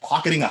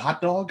pocketing a hot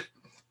dog,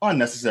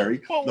 unnecessary.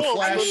 The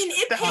Flash, I mean,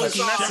 that was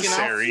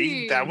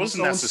necessary. That was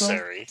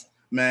necessary.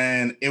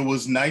 Man, it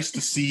was nice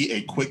to see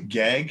a quick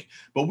gag,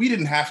 but we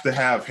didn't have to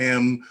have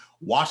him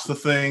watch the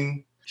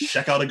thing,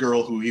 check out a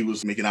girl who he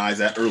was making eyes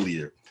at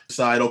earlier,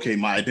 decide, okay,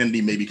 my identity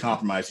may be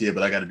compromised here,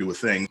 but I got to do a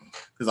thing.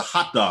 There's a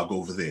hot dog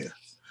over there.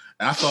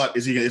 And I thought,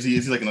 is he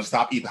like going to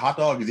stop eating hot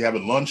dog? Is he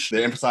having lunch?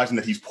 They're emphasizing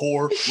that he's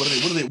poor. What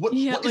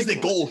is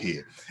their goal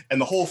here? And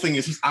the whole thing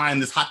is he's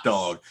eyeing this hot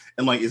dog.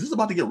 And like, is this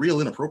about to get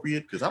real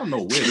inappropriate? Because I don't know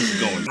where this is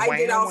going. I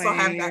did also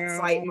have that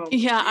slight moment.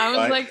 Yeah, I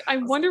was like, I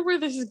wonder where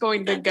this is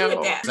going to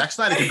go. Zack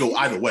Snyder could go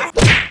either way.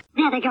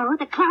 There they go,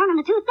 the clown and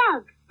the two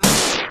thugs.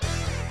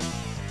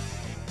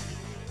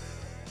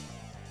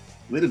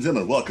 Ladies and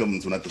gentlemen,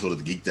 welcome to an episode of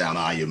the Geek Down.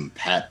 I am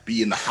Pat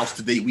B. In the house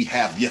today, we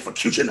have the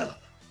executioner.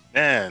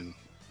 Man,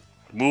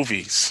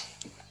 movies.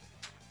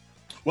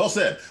 Well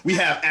said. We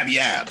have Abby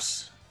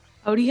Abs.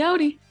 Howdy,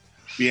 howdy.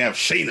 We have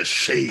Shayna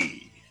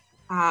Shay.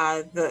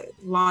 The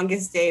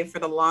longest day for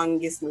the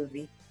longest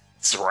movie.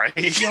 That's right.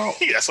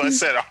 That's what I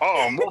said.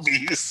 Oh,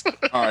 movies.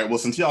 All right. Well,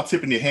 since y'all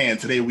tipping your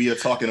hand, today we are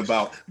talking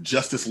about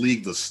Justice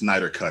League, the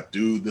Snyder Cut.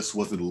 Dude, this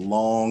was a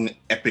long,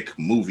 epic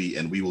movie,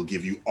 and we will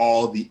give you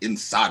all the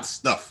inside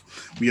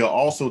stuff. We are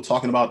also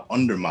talking about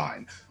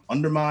Undermine.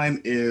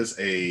 Undermine is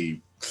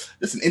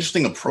it's an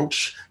interesting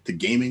approach to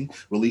gaming,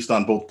 released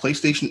on both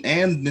PlayStation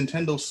and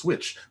Nintendo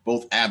Switch.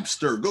 Both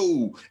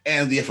Abstergo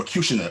and the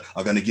Executioner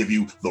are going to give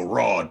you the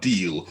raw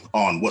deal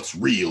on what's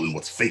real and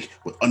what's fake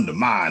with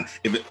Undermine.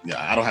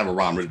 I don't have a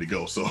rhyme ready to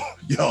go, so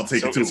y'all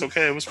take it too. It's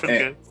okay. It was pretty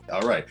good.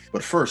 All right.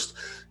 But first,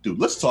 dude,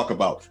 let's talk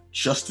about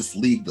Justice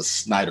League, the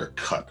Snyder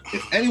Cut.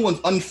 If anyone's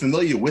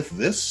unfamiliar with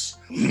this,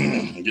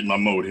 get my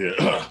mode here.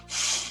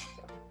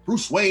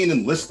 Bruce Wayne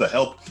enlists the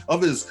help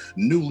of his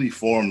newly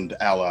formed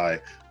ally,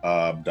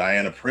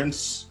 Diana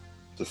Prince,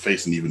 to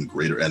face an even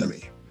greater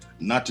enemy.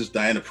 Not just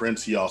Diana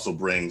Prince, he also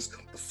brings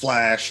the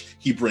Flash,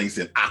 he brings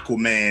in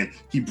Aquaman,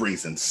 he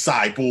brings in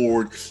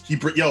Cyborg,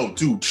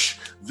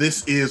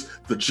 this is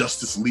the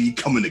Justice League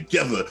coming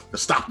together to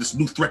stop this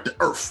new threat to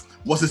Earth.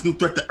 What's this new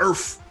threat to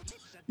Earth?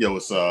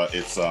 It's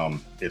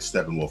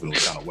Steppenwolf, and it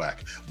was kind of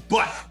whack.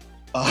 But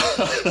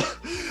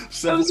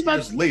several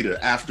years later,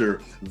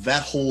 after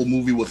that whole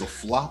movie was a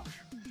flop,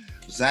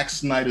 Zack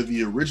Snyder,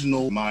 the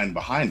original mind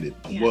behind it,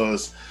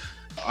 was,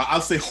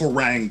 I'll say,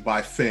 harangued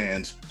by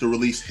fans to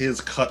release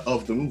his cut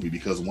of the movie,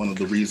 because one of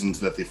the reasons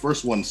that the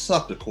first one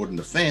sucked, according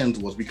to fans,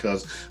 was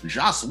because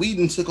Joss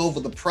Whedon took over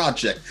the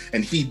project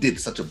and he did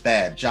such a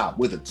bad job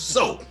with it.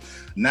 So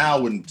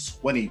now in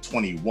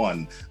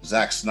 2021,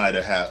 Zack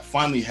Snyder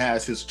finally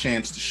has his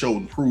chance to show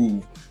and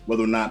prove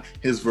whether or not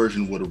his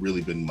version would have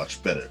really been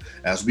much better,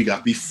 as we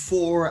got the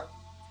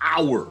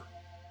 4-hour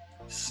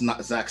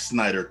Zack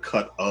Snyder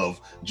cut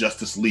of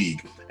Justice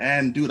League.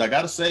 And dude, I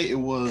gotta say, it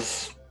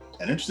was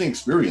an interesting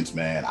experience,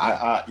 man.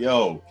 I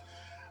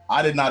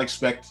did not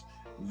expect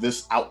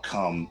this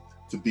outcome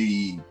to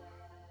be,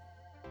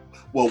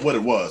 well, what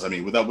it was. I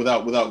mean,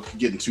 without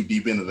getting too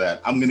deep into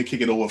that, I'm gonna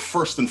kick it over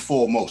first and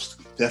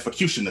foremost to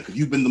Executioner, because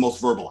you've been the most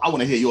verbal. I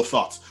want to hear your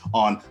thoughts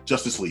on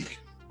Justice League.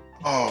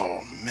 Oh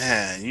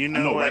man, you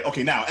know what? Right?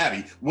 Okay, now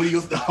Abby, what do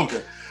you?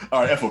 Okay,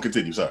 all right, Efo,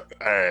 continue. Sorry.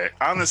 All right,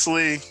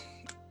 honestly,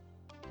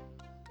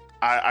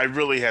 I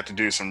really had to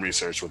do some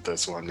research with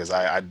this one, because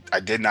I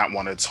did not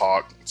want to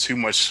talk too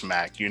much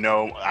smack. You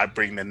know, I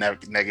bring the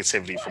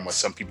negativity from what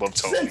some people have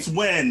told me. Since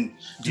when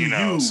do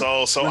you?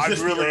 So I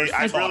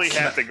really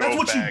had to go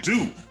back. That's what you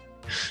do.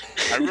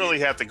 I really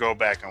had to go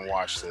back and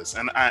watch this,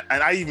 and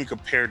I even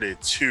compared it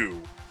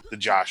to the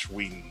Joss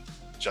Whedon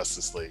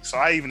Justice League. So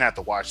I even had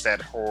to watch that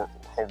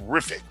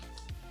horrific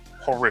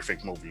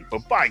movie.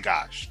 But by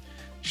gosh,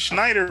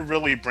 Snyder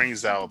really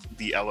brings out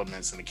the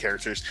elements and the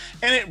characters,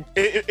 and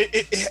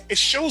it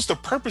shows the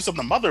purpose of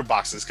the mother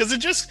boxes, because it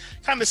just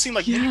kind of seemed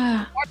like when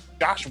you watch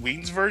Joss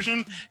Whedon's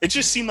version, it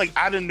just seemed like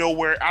out of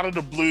nowhere, out of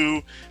the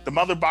blue, the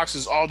mother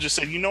boxes all just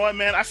said, you know what,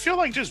 man, I feel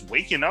like just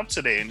waking up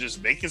today and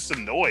just making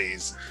some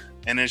noise.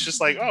 And it's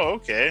just like, oh,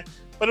 okay.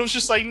 But it was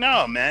just like,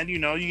 no, man, you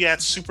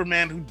had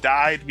Superman who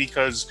died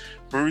because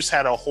Bruce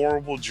had a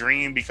horrible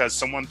dream because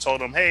someone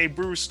told him, hey,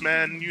 Bruce,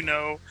 man,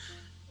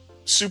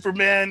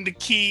 Superman, the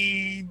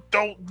key,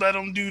 don't let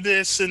him do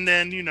this. And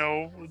then,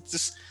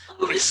 just...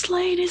 Lois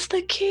Lane is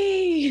the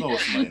key.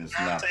 Lois Lane is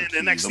not the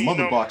key. The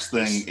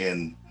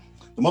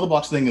mother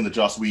box thing in the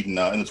Joss Whedon,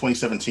 in the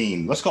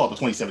 2017, let's call it the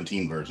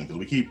 2017 version, because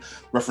we keep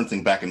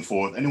referencing back and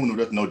forth. Anyone who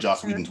doesn't know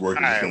Joss Whedon's work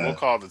is just we'll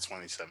call it the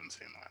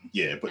 2017 one.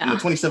 Yeah, but in the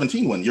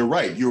 2017 one, you're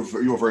right. You're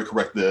very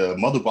correct. The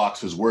mother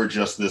boxes were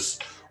just this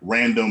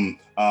random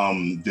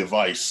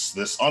device,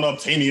 this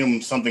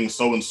unobtainium something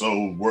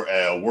so-and-so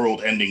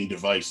world-ending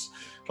device.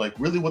 Like,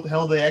 really, what the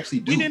hell do they actually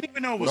do? We didn't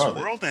even know it was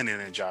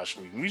world-ending in Joss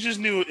Whedon. We just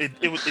knew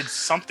it's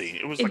something.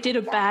 It did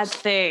a bad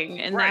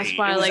thing, and that's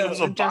why it was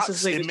a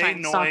Justice League was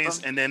trying to stop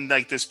them. And then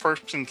this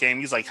person came.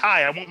 He's like,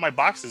 "Hi, I want my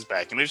boxes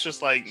back," and it's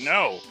just like,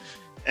 no.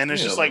 And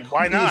it's just like,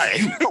 why not?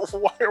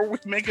 Why are we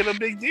making a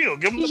big deal?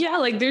 Give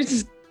them there's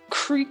this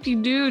creepy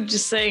dude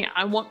just saying,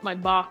 I want my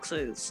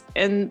boxes,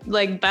 and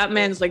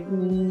Batman's like,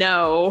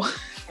 no.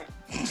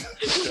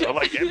 know,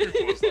 like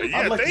everyone was like, I'd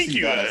yeah, like to thank see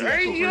you. that as the Right?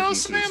 actual You know what I'm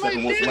version, too. saying? Like,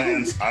 Steppenwolf damn.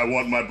 lands, I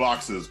want my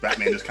boxes.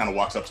 Batman just kind of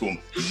walks up to him.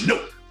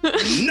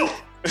 No.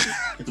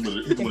 Hit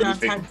him with his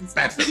paper.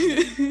 Bat stuff.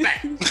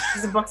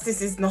 The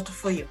boxes is not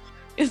for you.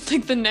 It's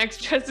like the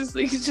next Justice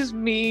League is just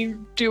me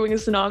doing a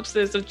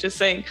synopsis of just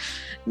saying,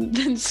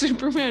 then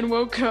Superman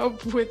woke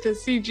up with a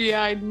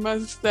CGI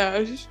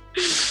mustache.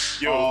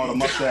 Yo, The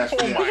mustache.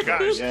 Oh yeah. my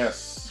gosh.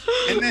 Yes.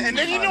 And then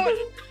you know what?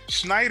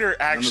 Schneider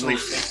actually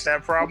fixed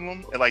that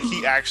problem. And, like,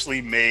 he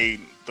actually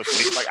made the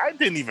face. Like, I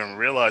didn't even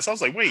realize. I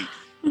was like, wait,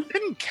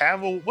 didn't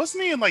Cavill,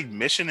 wasn't he in like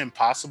Mission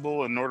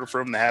Impossible in order for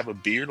him to have a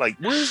beard? Like,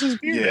 where's his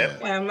beard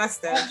at? Yeah,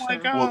 mustache. Oh my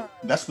god. Well,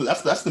 that's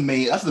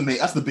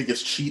the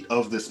biggest cheat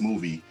of this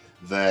movie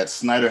that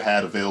Snyder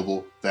had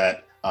available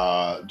that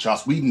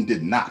Joss Whedon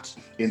did not.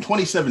 In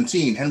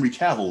 2017, Henry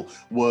Cavill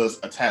was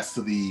attached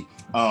to the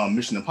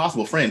Mission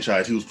Impossible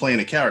franchise. He was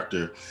playing a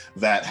character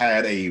that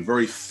had a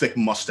very thick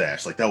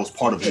mustache. Like that was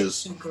part of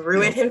his. He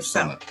grew it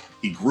himself. Persona.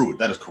 He grew it.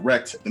 That is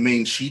correct. The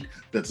main cheat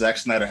that Zack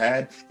Snyder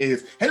had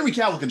is Henry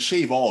Cavill can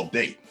shave all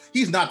day.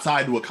 He's not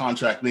tied to a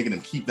contract making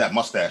him keep that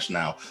mustache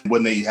now.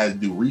 When they had to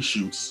do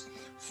reshoots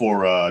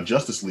for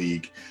Justice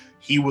League,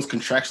 he was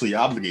contractually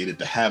obligated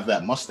to have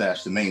that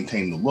mustache to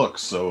maintain the look.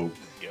 So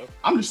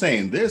I'm just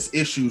saying, there's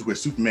issues where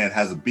Superman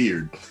has a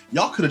beard.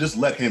 Y'all could have just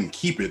let him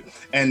keep it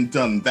and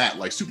done that.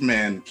 Like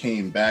Superman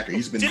came back, or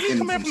he's been Did he in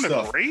come some back from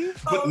stuff. the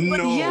grave? But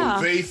no,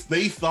 Yeah.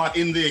 they thought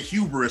in their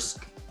hubris,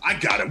 I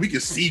got it. We can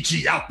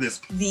CG out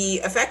this. The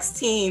effects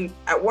team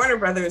at Warner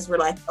Brothers were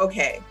like,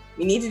 okay,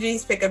 we need to do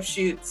these pickup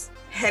shoots.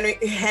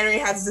 Henry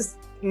has this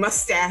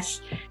mustache.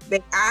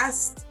 They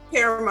asked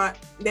Paramount,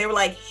 they were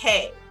like,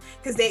 hey,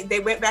 because they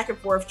went back and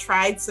forth,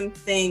 tried some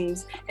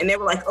things, and they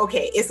were like,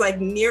 okay, it's like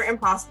near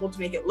impossible to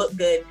make it look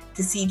good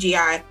to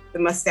CGI the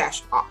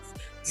mustache off.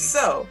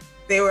 So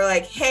they were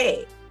like,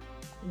 hey,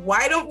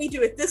 why don't we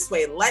do it this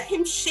way? Let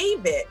him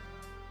shave it,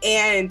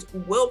 and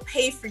we'll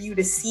pay for you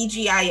to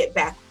CGI it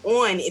back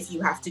on if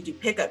you have to do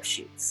pickup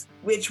shoots,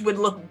 which would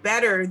look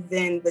better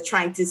than the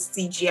trying to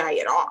CGI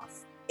it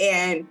off.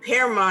 And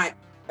Paramount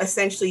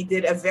essentially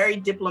did a very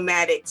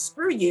diplomatic,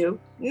 screw you,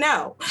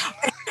 no.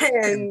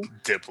 And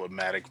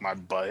Diplomatic, my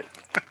butt.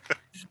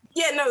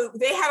 yeah, no,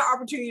 they had an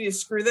opportunity to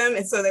screw them.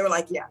 And so they were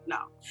like, yeah, no.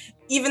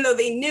 Even though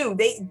they knew,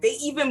 they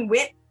even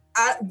went,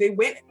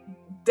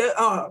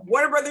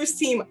 Warner Brothers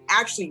team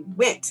actually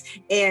went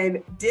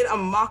and did a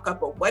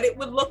mock-up of what it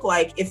would look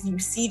like if you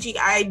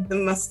CGI'd the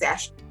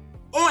mustache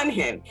on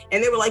him.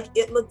 And they were like,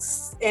 it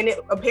looks, and it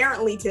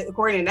apparently,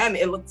 according to them,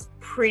 it looks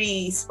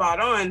pretty spot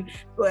on.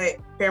 But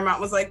Paramount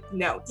was like,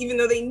 no, even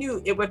though they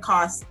knew it would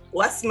cost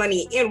less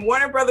money and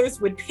Warner Brothers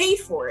would pay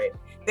for it,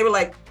 they were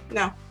like,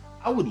 no.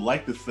 I would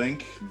like to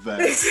think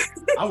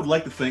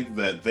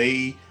that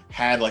they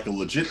had like a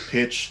legit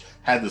pitch,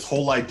 had this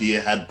whole idea,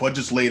 had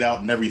budgets laid out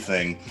and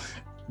everything,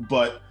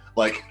 but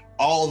like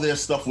all their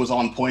stuff was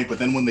on point. But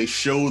then when they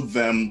showed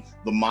them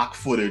the mock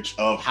footage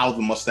of how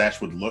the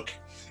mustache would look,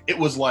 it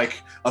was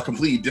like a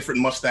completely different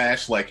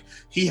mustache. Like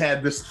he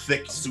had this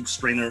thick soup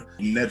strainer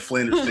Ned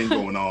Flanders thing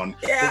going on.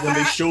 Yeah. But when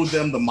they showed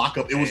them the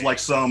mock-up, it was like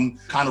some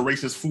kind of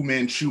racist Fu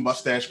Manchu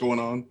mustache going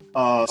on.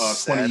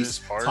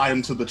 20s tied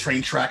him to the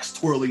train tracks,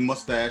 twirling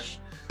mustache.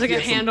 Like He a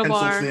had some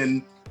handlebar.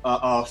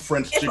 pencil-thin,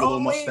 French If gigolo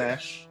only-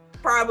 mustache.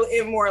 Probably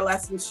it more or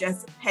less was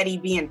just petty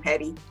being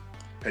petty.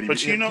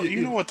 But you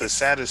know what the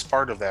saddest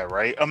part of that,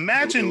 right?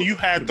 Imagine you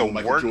had to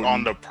Michael work Jordan,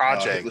 on the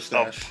project Hitler of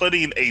stash.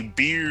 putting a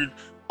beard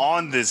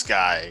on this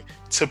guy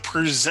to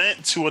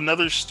present to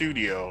another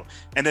studio,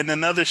 and then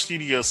another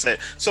studio said,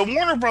 so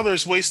Warner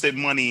Brothers wasted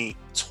money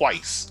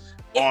twice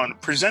on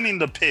presenting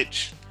the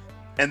pitch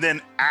and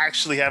then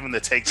actually having to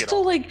take it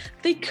So off. like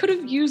they could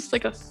have used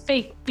like a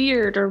fake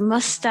beard or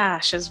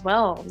mustache as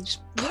well.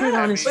 Just put it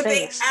on his but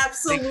face. they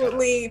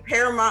absolutely,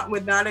 Paramount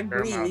would not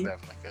agree. Paramount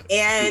definitely could.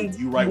 And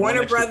You write one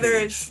Warner extra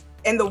Brothers page.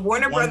 and the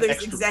Warner One Brothers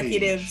extra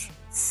executives page.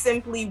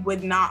 simply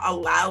would not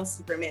allow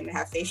Superman to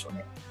have facial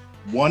hair.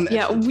 One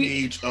Yeah, extra we-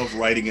 page of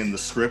writing in the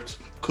script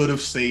could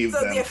have saved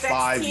So the them effects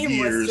 5 team was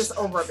years, just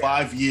over it.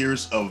 5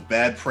 years of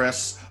bad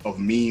press, of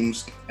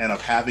memes, and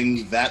of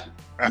having that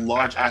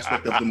large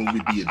aspect of the movie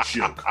be a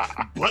joke.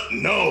 But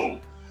no,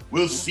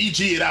 we'll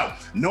CG it out.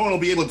 No one will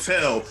be able to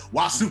tell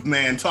why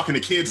Superman talking to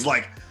kids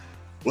like,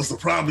 "What's the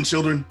problem,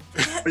 children?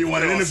 Or you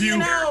want an interview? You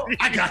know,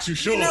 I got you,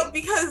 sure.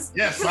 because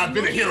Yes, I've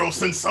been a hero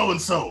since so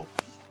and so.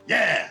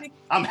 Yeah,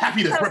 I'm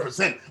happy to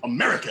represent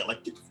America.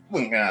 Like, get the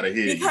fuck out of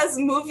here." Because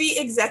movie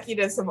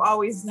executives have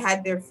always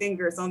had their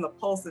fingers on the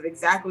pulse of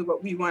exactly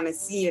what we want to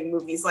see in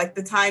movies, like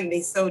the time they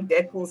sewed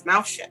Deadpool's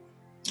mouth shut.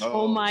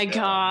 Oh my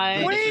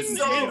God. This is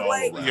So, all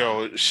like- around.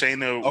 Yo,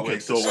 Shayna. Okay,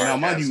 with so the now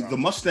mind you, sarcasm. the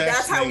mustache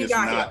That's how thing we is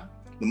got not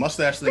the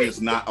mustache thing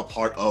is not a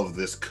part of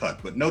this cut.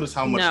 But notice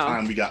how much No.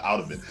 time we got out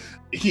of it.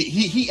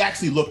 He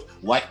actually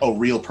looked like a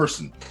real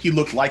person. He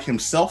looked like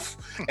himself,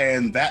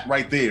 and that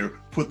right there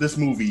put this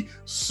movie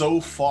so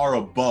far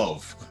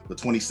above the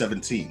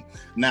 2017.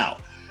 Now,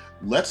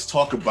 let's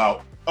talk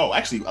about. Oh,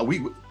 actually,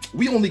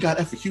 we only got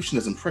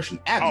Executioner's impression.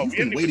 Abby, Oh, you've we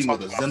been didn't waiting even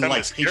with a talk about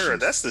zen-like Themyscira.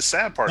 patience. That's the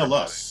sad part Tell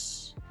about it. us.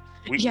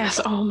 Yes.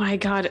 Oh my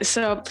God.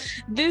 So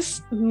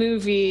this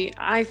movie,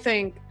 I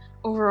think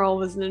overall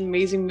was an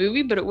amazing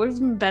movie, but it would have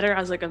been better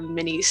as like a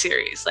mini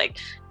series, like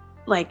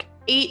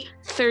 8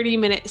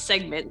 30-minute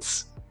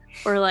segments,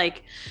 or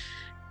like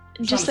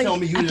just like tell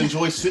me you didn't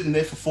enjoy sitting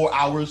there for 4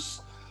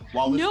 hours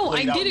while this no,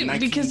 I played out in didn't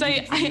 19 because I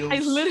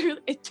videos?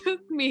 literally it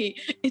took me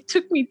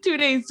 2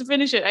 days to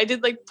finish it. I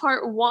did like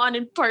part 1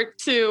 and part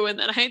 2, and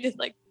then I did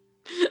like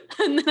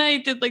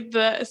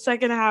the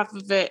second half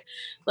of it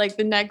like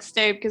the next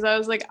day, because I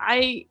was like,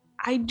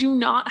 I do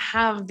not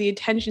have the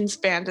attention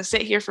span to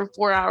sit here for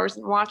 4 hours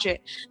and watch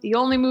it. The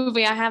only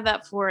movie I have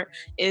that for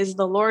is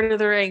The Lord of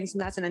the Rings,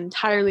 and that's an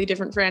entirely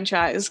different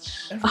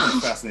franchise.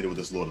 Everyone's fascinated with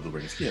this Lord of the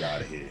Rings. Get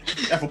out of here.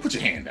 Ethel, put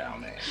your hand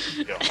down, man.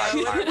 Yo, I'm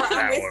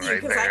with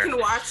you because I can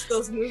watch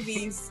those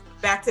movies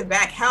back to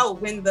back. Hell,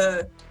 when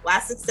the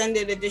last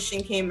extended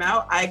edition came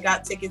out, I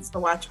got tickets to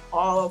watch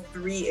all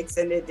 3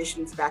 extended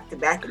editions back to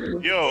back.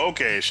 Yo,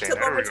 okay, Shane.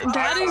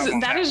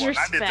 That is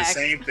respect. I did the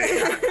same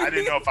thing. I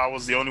didn't know if I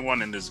was the only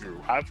one in this group.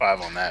 High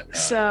five on that.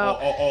 So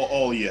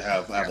all you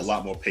have a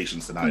lot more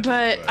patience than I do.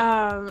 But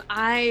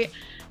I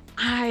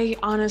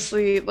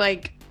honestly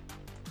like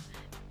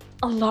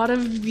a lot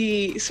of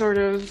the sort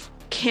of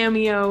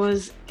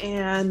cameos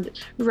and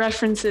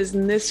references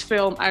in this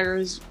film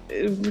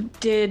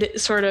did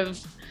sort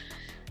of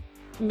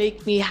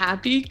make me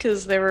happy,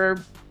 because there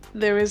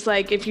was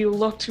like, if you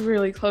looked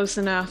really close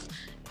enough,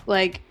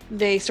 like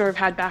they sort of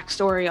had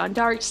backstory on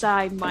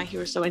Darkseid, why he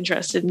was so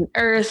interested in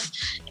Earth,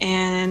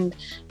 and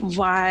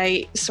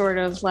why sort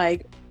of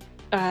like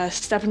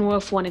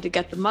Steppenwolf wanted to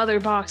get the mother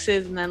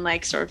boxes, and then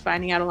like sort of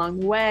finding out along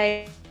the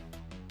way.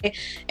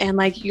 And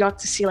like you got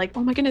to see like, oh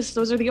my goodness,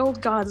 those are the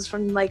old gods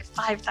from like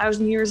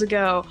 5,000 years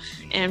ago,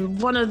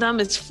 and one of them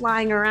is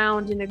flying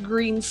around in a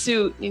green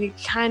suit, and you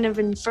kind of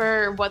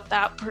infer what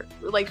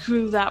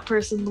who that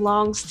person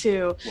belongs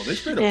to. Well, they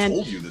straight up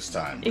told you this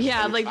time.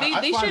 Yeah, like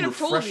they straight up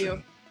told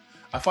you.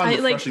 I find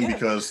it refreshing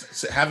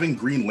because having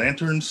Green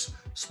Lanterns,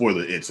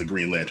 spoiler, it's a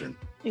Green Lantern.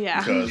 Yeah.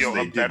 Because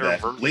they did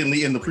that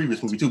blatantly in the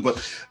previous movie too.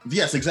 But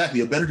yes,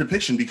 exactly, a better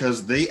depiction,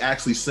 because they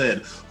actually said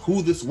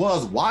who this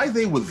was, why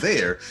they were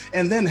there,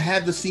 and then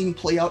had the scene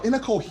play out in a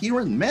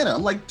coherent manner.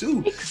 I'm like,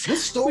 dude,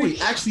 this story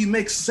actually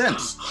makes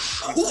sense.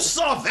 Who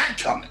saw that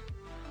coming?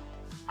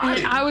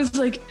 I was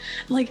like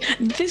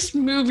this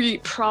movie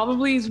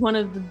probably is one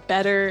of the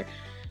better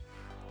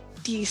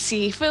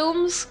DC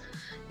films,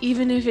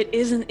 even if it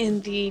isn't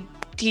in the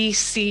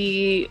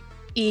DC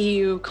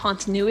EU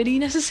continuity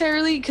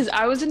necessarily, because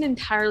I wasn't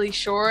entirely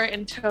sure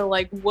until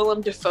like Willem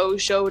Dafoe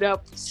showed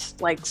up with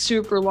like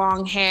super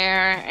long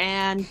hair,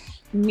 and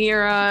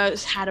Mira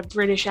had a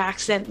British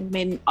accent and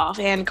made an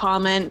offhand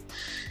comment,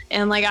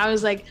 and like I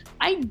was like,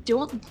 I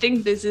don't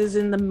think this is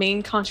in the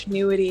main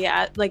continuity.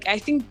 I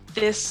think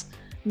this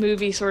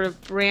movie sort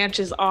of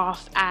branches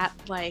off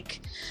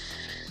like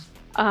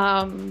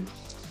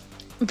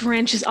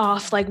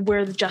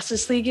where the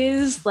Justice League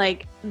is,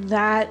 like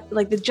that,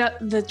 like the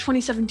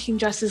 2017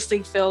 Justice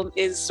League film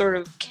is sort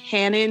of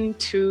canon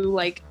to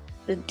like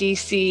the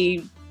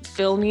DC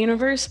film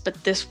universe,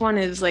 but this one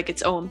is like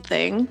its own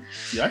thing.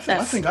 Yeah,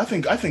 I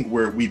think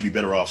where we'd be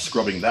better off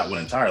scrubbing that one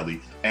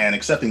entirely and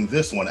accepting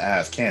this one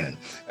as canon.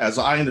 As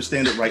I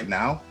understand it right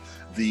now,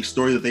 the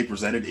story that they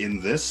presented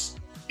in this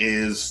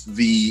is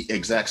the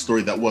exact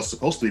story that was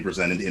supposed to be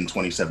presented in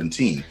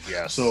 2017.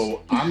 Yeah.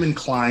 So I'm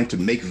inclined to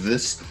make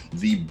this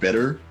the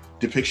better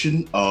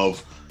depiction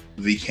of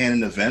the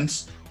canon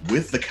events,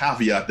 with the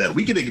caveat that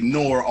we can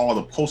ignore all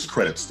the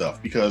post-credit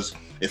stuff, because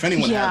if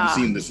anyone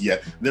hasn't seen this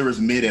yet, there is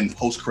mid and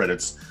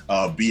post-credits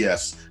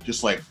BS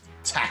just like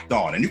tacked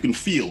on, and you can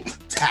feel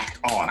tacked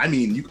on. I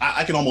mean,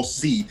 I can almost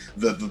see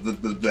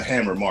the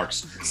hammer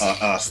marks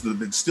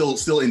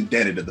still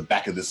indented at the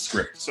back of this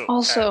script. So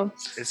also,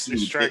 it's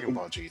Dragon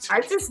Ball GT.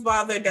 I just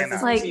bothered that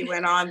this movie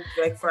went on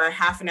like for a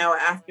half an hour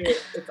after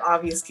its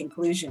obvious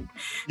conclusion.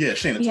 Yeah,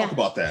 Shayna, talk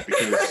about that,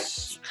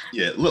 because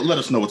let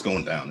us know what's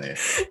going down there.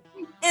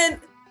 And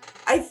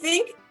I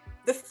think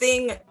the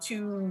thing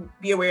to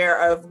be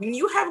aware of when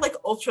you have like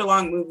ultra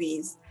long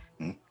movies,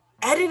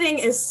 editing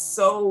is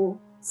so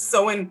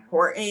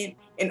important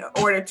in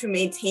order to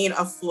maintain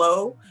a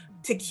flow,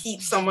 to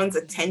keep someone's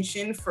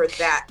attention for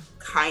that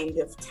kind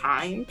of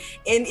time.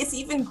 And it's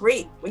even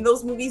great when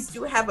those movies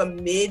do have a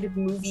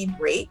mid-movie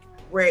break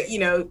where, you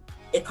know,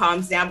 it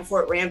calms down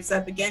before it ramps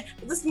up again.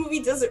 But this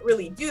movie doesn't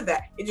really do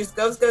that. It just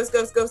goes.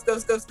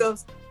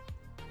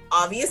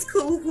 Obvious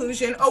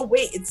conclusion. Oh,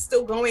 wait, it's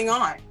still going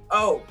on.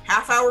 Oh,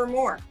 half hour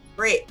more.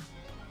 Great.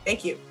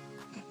 Thank you.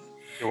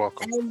 You're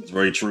welcome. It's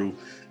very true.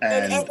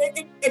 And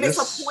it's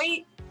a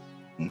point.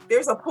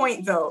 There's a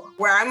point though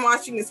where I'm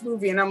watching this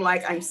movie and I'm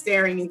like, I'm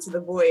staring into the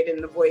void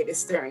and the void is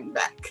staring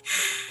back.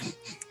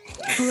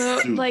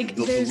 Dude, like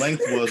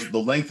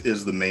the length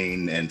is the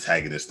main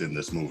antagonist in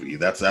this movie.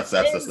 That's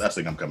the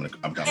thing I'm coming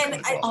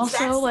across.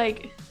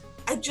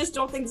 I just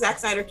don't think Zack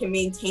Snyder can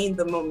maintain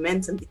the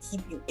momentum to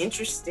keep you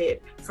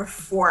interested for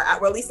 4 hours.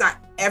 Well, at least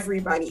not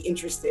everybody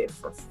interested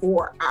for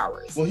 4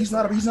 hours. Well, he's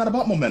not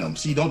about momentum.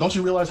 See, don't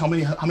you realize how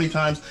many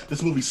times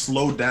this movie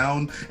slowed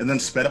down and then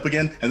sped up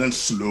again, and then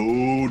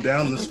slowed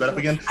down and then sped up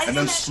again, and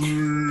then slowed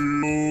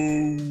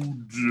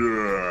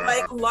down.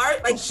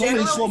 Like so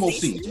many slow-mo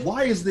scenes.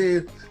 Why is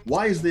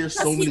there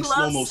so many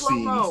slow-mo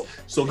scenes?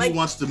 So he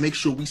wants to make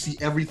sure we see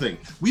everything.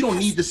 We don't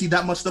need to see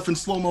that much stuff in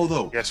slow-mo,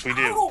 though. Yes, we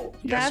do. Oh,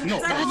 That's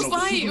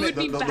why it would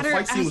be better the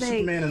fight scene with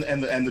Superman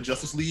and the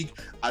Justice League,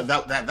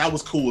 that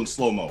was cool in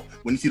slow-mo.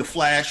 When you see the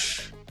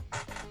Flash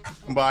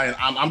come by and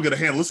I'm gonna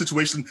handle this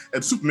situation,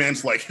 and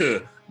Superman's like,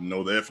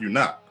 no, the F you're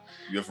not.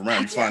 You F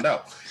around, you find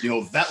out.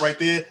 That right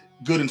there,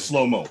 good in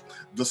slow-mo.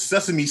 The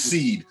sesame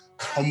seed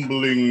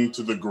tumbling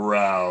to the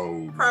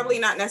ground. Probably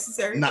not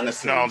necessary. Not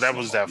necessarily. No, that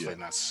was definitely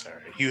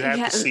necessary. You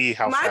had to see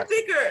how fast.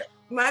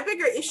 My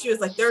bigger issue is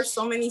like there are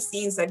so many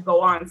scenes that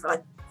go on for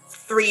like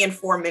 3 and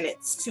 4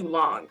 minutes too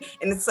long,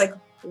 and it's like,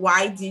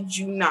 why did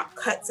you not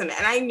cut some?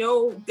 And I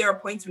know there are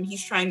points when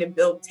he's trying to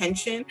build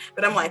tension,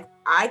 but I'm like,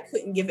 I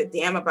couldn't give a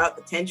damn about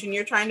the tension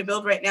you're trying to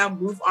build right now.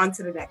 Move on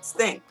to the next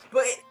thing.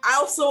 But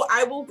I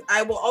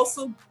will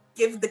also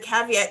give the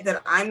caveat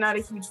that I'm not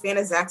a huge fan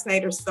of Zack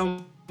Snyder's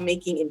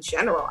filmmaking in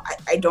general.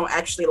 I don't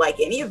actually like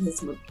any of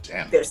his movies.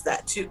 Damn. There's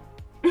that too.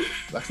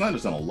 Zack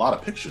Snyder's done a lot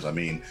of pictures. I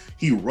mean,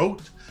 he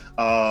wrote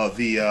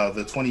the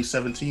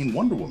 2017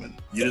 Wonder Woman.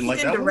 You didn't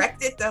like that one? He didn't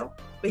direct it though.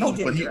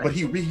 But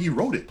he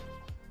wrote it.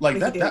 Like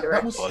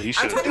that was. Well,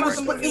 I'm talking about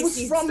the movies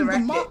he's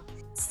directed.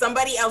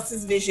 Somebody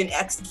else's vision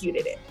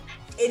executed it.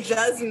 It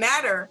does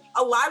matter.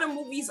 A lot of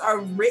movies are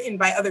written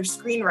by other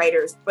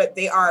screenwriters, but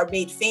they are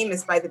made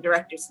famous by the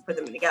directors who put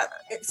them together.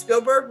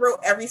 Spielberg wrote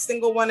every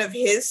single one of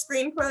his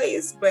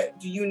screenplays, but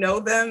do you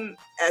know them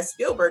as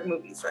Spielberg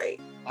movies,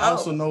 right? I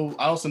also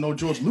know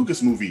George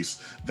Lucas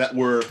movies that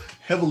were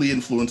heavily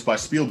influenced by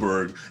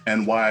Spielberg,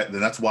 and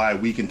that's why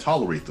we can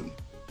tolerate them.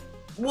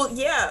 Well,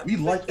 yeah. We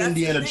like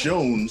Indiana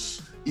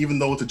Jones, even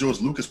though it's a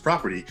George Lucas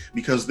property,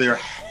 because they're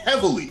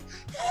heavily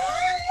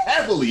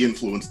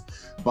influenced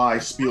by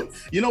Spielberg.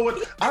 You know what?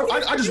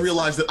 I just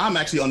realized that I'm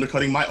actually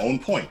undercutting my own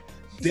point.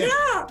 Damn.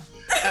 Yeah.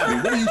 Abby,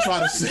 what are you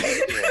trying to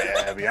say?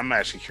 Yeah, Abby, I'm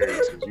actually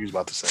curious what you was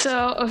about to say.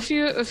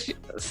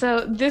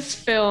 So this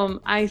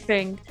film, I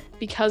think,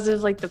 because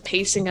of like the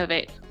pacing of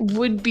it,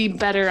 would be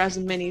better as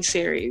a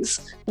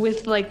miniseries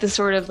with like the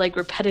sort of like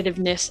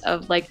repetitiveness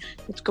of like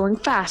it's going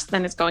fast,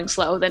 then it's going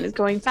slow, then it's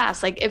going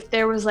fast. Like if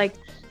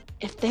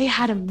they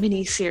had a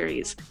mini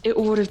series, it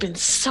would have been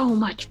so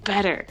much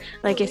better.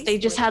 Like if they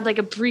just had like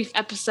a brief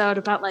episode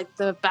about like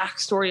the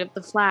backstory of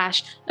the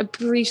Flash, a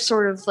brief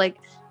sort of like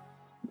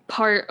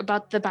part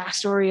about the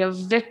backstory of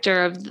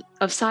Victor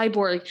of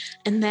Cyborg,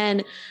 and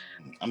then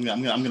I'm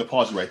gonna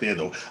pause you right there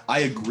though.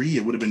 I agree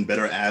it would have been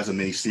better as a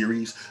mini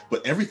series,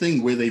 but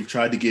everything where they've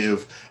tried to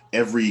give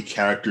every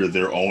character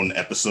their own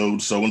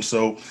episode, so and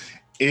so,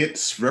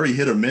 it's very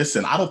hit or miss,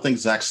 and I don't think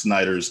Zack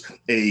Snyder's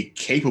a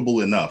capable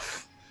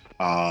enough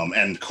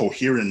and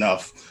coherent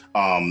enough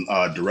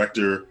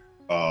director,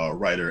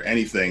 writer,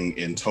 anything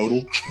in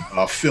total,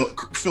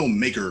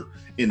 filmmaker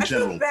in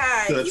general to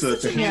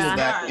handle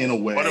that in a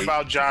way. What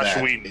about Josh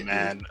Whedon,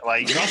 man?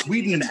 Like, Josh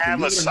Whedon didn't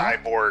have a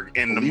cyborg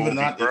in the movie,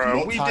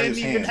 bro. We didn't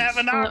even have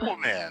an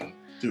Aquaman.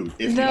 Dude,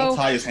 if you don't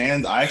tie his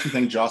hands, I actually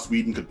think Joss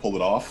Whedon could pull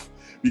it off,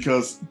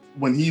 because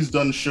when he's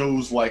done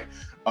shows like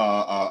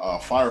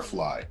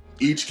Firefly,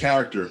 each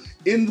character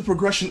in the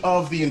progression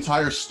of the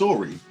entire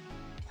story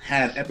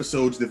had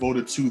episodes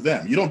devoted to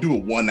them. You don't do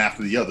it one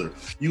after the other.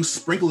 You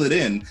sprinkle it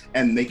in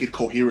and make it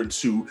coherent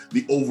to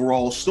the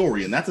overall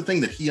story. And that's the thing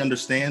that he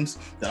understands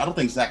that I don't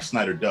think Zack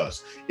Snyder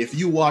does. If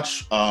you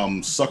watch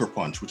Sucker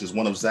Punch, which is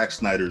one of Zack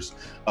Snyder's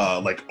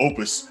like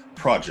opus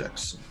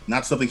projects,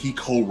 not something he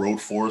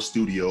co-wrote for a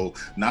studio,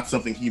 not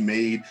something he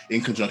made in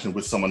conjunction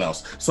with someone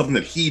else, something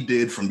that he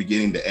did from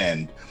beginning to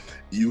end,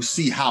 you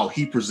see how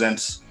he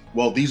presents,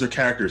 well, these are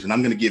characters and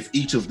I'm going to give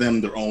each of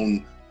them their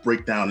own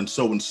breakdown and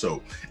so and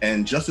so.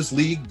 And Justice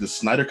League, the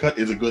Snyder Cut,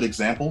 is a good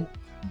example,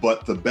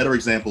 but the better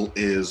example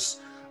is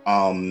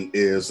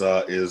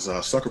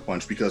Sucker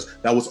Punch, because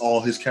that was all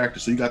his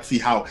characters. So you got to see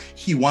how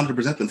he wanted to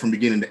present them from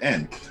beginning to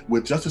end.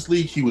 With Justice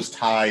League, he was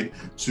tied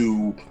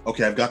to,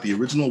 okay, I've got the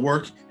original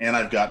work and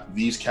I've got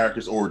these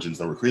characters' origins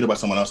that were created by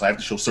someone else. I have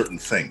to show certain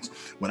things.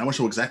 When I want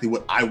to show exactly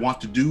what I want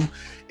to do,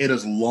 it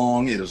is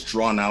long, it is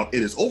drawn out,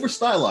 it is over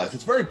stylized.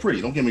 It's very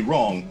pretty, don't get me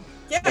wrong.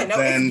 Yeah, no,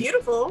 it's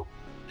beautiful.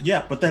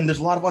 Yeah, but then there's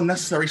a lot of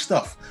unnecessary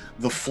stuff.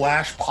 The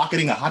Flash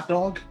pocketing a hot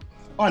dog,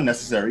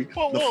 unnecessary.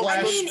 Well, Flash,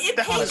 I mean,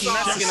 that was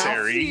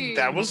necessary.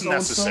 That was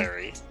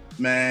necessary.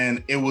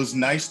 Man, it was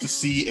nice to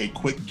see a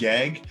quick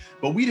gag,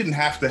 but we didn't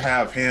have to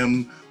have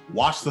him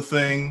watch the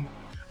thing.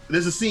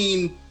 There's a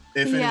scene,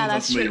 if anyone's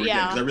unfamiliar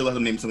again, because I realize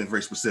I'm naming something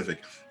very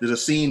specific. There's a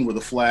scene where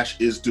the Flash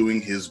is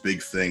doing his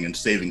big thing and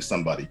saving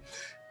somebody.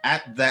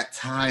 At that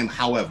time,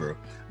 however,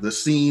 the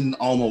scene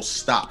almost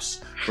stops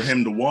for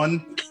him to,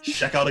 one,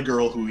 check out a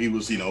girl who he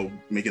was,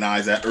 making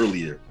eyes at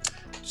earlier.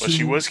 But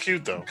she was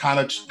cute though. Kind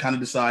of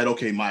decide,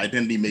 okay, my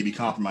identity may be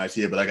compromised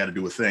here, but I got to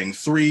do a thing.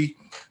 3,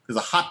 there's a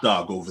hot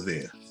dog over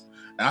there.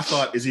 And I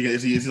thought, is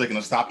he like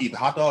gonna stop eating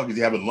hot dog? Is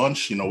he having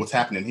lunch? You know, what's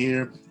happening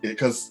here?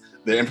 Because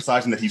they're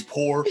emphasizing that he's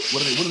poor.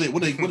 What is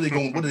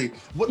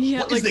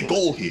their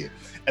goal here?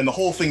 And the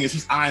whole thing is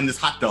he's eyeing this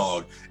hot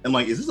dog, and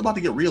like, is this about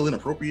to get real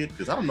inappropriate?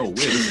 Because I don't know where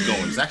this is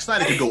going. Zack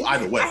Snyder could go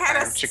either way.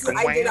 I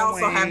did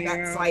also have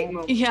that slight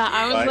moment. Yeah,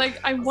 I was like,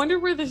 I wonder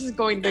where this is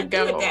going to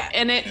go.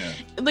 And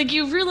like,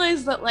 you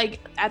realize that, like,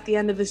 at the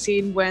end of the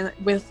scene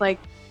with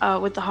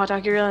the hot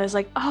dog, you realize,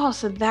 like, oh,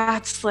 so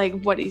that's like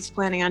what he's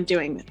planning on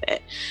doing with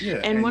it.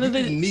 Yeah, and you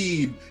didn't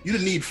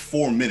need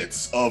 4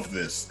 minutes of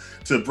this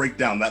to break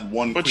down that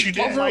one. But you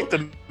didn't like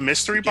the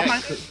mystery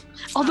behind it.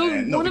 Although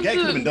the gag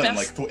could have been done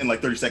in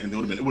like 30 seconds. It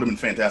would have been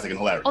fantastic and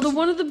hilarious. Although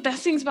one of the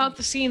best things about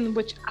the scene,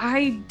 which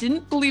I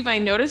didn't believe I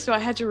noticed, so I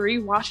had to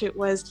rewatch it,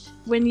 was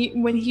when he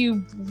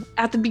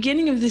at the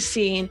beginning of the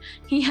scene,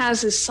 he has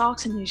his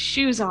socks and his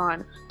shoes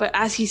on, but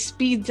as he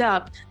speeds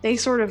up, they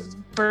sort of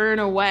burn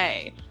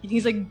away, and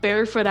he's like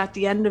barefoot at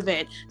the end of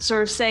it,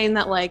 sort of saying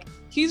that like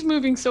he's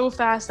moving so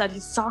fast that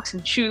his socks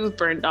and shoes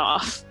burned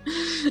off.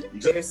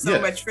 There's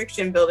so much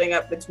friction building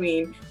up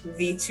between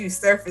the two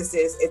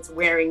surfaces. It's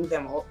wearing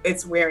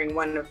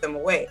one of them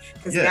away,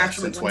 because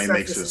naturally one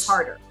surface is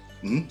harder.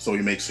 So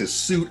he makes his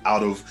suit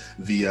out of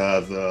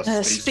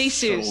the space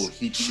shuttle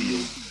heat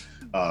shield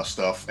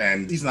stuff,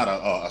 and he's not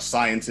a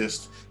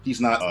scientist. He's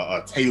not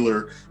a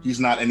tailor. He's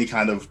not any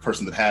kind of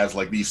person that has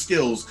like these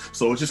skills.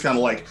 So it's just kind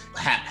of like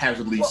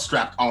haphazardly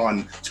strapped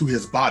on to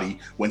his body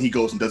when he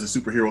goes and does a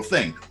superhero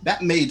thing.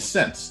 That made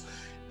sense.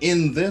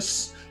 In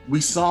this, we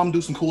saw him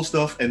do some cool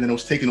stuff, and then it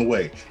was taken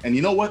away. And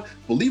you know what?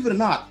 Believe it or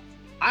not,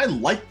 I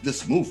liked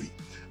this movie.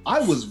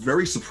 I was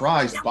very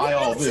surprised by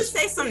all this.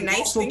 Say some nice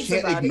also things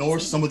can't about ignore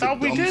it. some of the dumb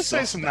We did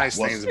stuff say some nice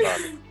things about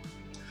it.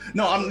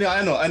 No,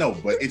 I know,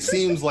 but it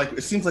seems like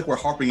we're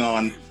harping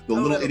on the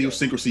little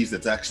idiosyncrasies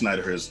that Zack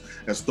Snyder has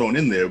thrown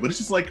in there. But it's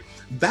just like,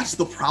 that's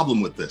the problem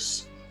with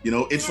this. You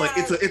know, it's like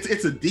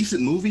it's a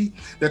decent movie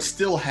that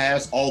still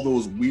has all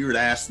those weird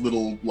ass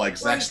little like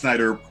Zack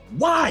Snyder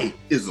why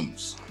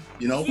isms.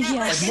 You know,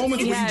 like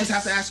moments where you just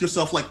have to ask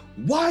yourself like,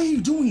 why are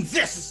you doing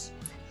this?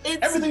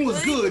 Everything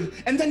was good,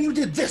 and then you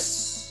did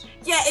this.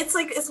 Yeah, it's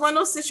like it's one of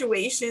those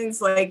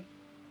situations, like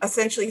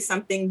essentially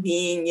something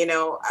being,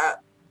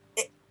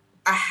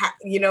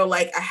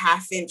 like a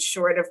half inch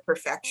short of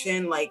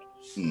perfection. Like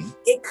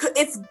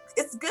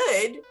it's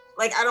good.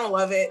 Like, I don't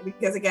love it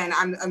because, again,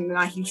 I'm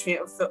not a huge fan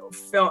of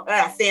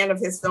fan of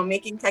his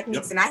filmmaking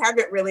techniques, and I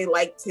haven't really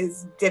liked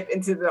his dip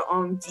into the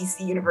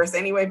DC universe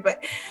anyway.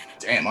 But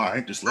damn, all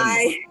right, just let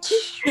me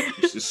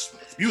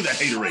just spew that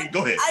haterade.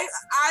 Go ahead.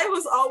 I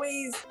was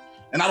always.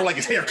 And I don't like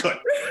his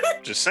haircut.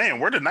 Just saying,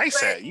 where the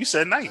nice at? You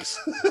said nice.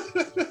 Here's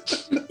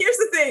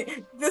the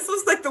thing. This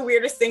was like the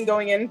weirdest thing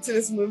going into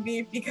this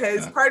movie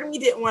because part of me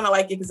didn't want to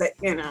like it because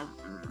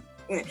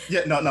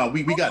Yeah, no,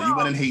 we got it. You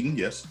went in hating,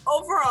 yes.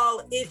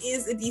 Overall, it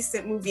is a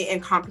decent movie and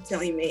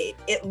competently made.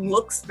 It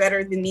looks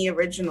better than the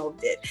original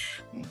did.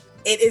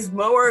 It is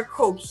more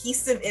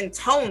cohesive in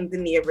tone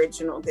than the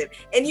original did.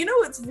 And you know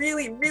what's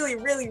really, really,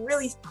 really,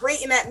 really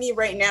grating at me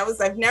right now is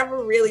I've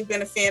never really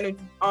been a fan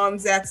of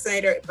Zack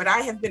Snyder, but I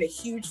have been a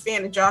huge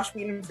fan of Josh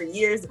Whedon for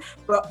years.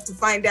 But to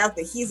find out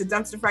that he's a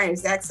dumpster fire and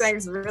Zack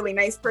Snyder's a really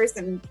nice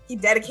person, he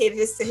dedicated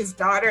this to his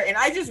daughter, and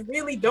I just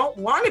really don't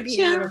want to be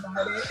mean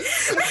about it.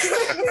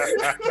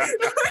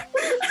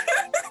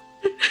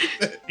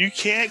 You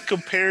can't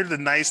compare the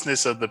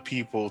niceness of the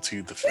people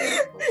to the film.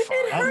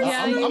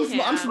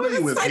 I'm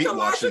familiar with hate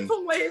watching.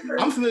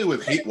 I'm familiar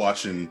with hate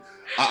watching.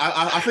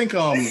 I think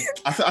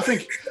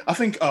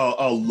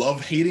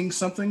love hating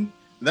something.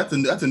 That's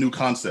a new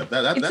concept.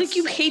 That's like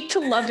you hate to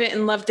love it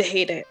and love to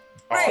hate it.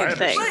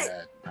 Right.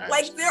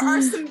 Like there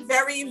are some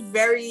very,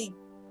 very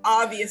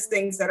obvious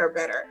things that are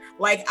better.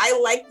 Like I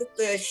like that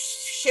the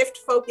shift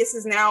focus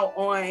is now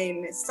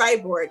on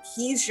Cyborg.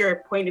 He's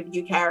your point of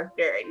view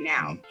character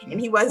now, and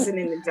he wasn't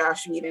in the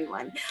Josh Whedon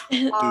one.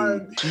 Dude,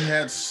 he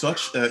had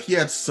such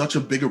a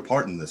bigger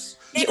part in this.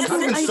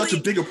 Such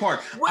a bigger part.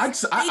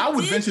 I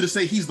would venture to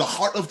say he's the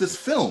heart of this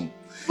film.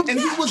 And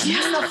he was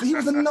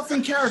a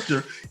nothing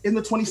character in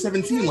the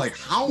 2017. Like,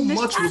 how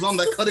much was on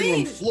that cutting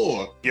room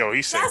floor? Yo,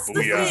 he said,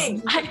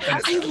 "Booyah!"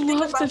 I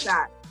love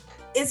that.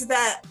 Is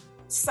that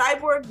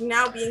Cyborg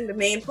now being the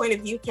main point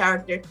of view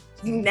character?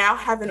 You now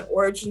have an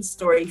origin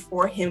story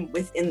for him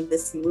within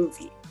this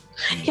movie.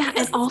 Yeah,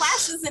 and also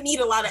Flash doesn't need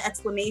a lot of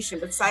explanation,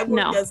 but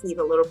Cyborg does need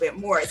a little bit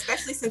more,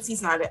 especially since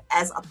he's not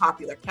as a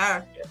popular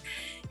character.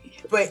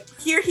 But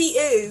here he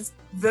is,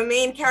 the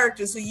main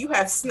character, so you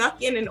have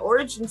snuck in an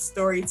origin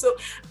story. So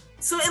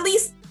at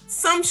least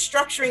some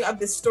structuring of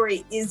this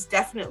story is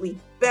definitely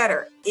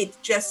better. It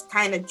just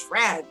kind of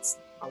drags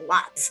a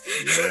lot.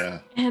 Yeah.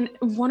 And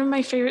one of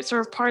my favorite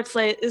sort of parts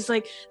is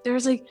like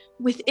there's like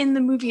within the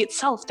movie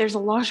itself, there's a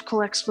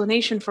logical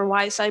explanation for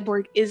why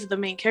Cyborg is the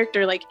main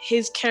character. Like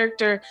his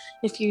character,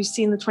 if you've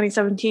seen the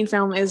 2017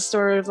 film, is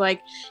sort of like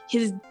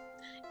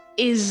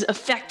is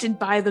affected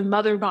by the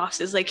mother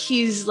boxes. Like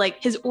he's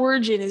like his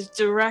origin is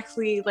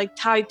directly like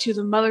tied to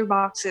the mother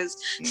boxes.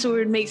 So it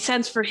would make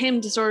sense for him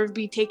to sort of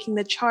be taking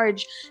the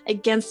charge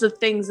against the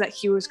things that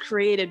he was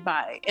created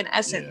by, in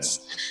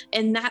essence.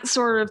 And that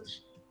sort of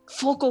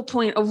focal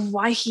point of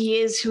why he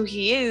is who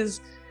he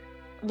is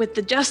with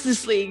the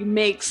Justice League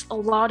makes a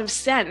lot of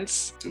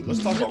sense. Dude,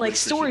 let's talk about like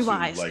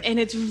story-wise. And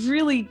it's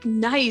really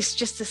nice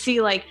just to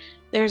see like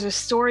there's a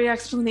story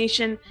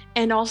explanation,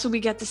 and also we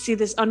get to see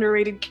this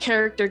underrated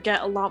character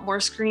get a lot more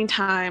screen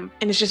time,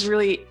 and it's just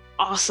really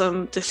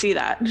awesome to see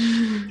that.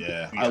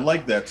 Yeah, I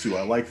like that too.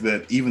 I like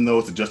that even though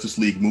it's a Justice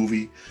League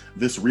movie,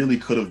 this really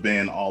could have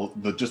been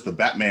just the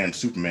Batman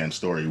Superman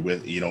story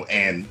with, you know,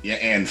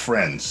 and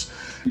friends.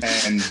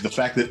 And the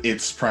fact that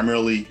it's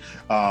primarily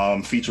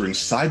featuring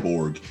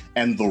Cyborg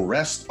and the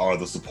rest are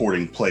the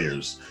supporting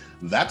players.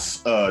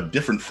 That's a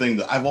different thing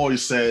that I've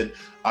always said.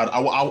 I've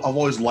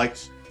always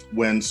liked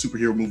when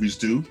superhero movies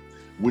do,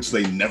 which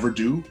they never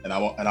do, and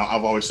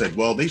I've always said,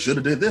 well, they should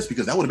have did this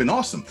because that would have been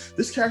awesome.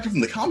 This character from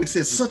the comics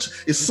is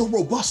so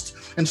robust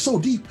and so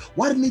deep.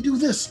 Why didn't they do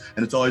this?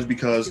 And it's always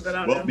because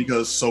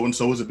so and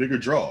so is a bigger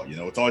draw. You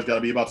know, it's always got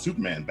to be about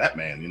Superman,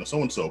 Batman. You know,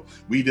 so and so.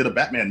 We did a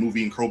Batman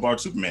movie and crowbarred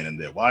Superman in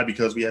there. Why?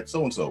 Because we had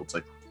so and so. It's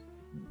like,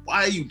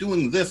 why are you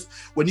doing this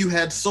when you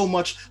had so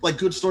much like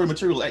good story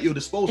material at your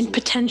disposal and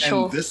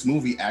potential? And this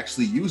movie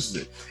actually uses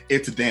it.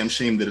 It's a damn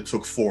shame that it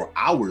took 4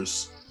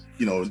 hours.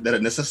 You know, that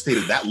it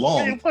necessitated that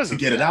long to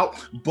get it out.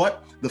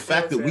 But the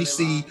fact that we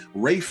see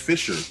Ray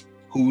Fisher,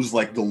 who's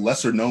like the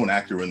lesser known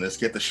actor in this,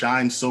 get to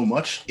shine so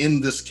much in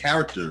this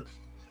character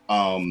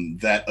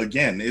that,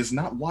 again, is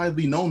not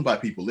widely known by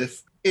people.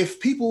 If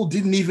people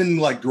didn't even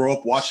like grow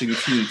up watching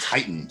Teen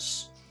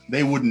Titans,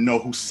 they wouldn't know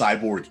who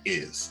Cyborg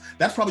is.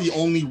 That's probably the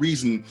only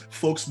reason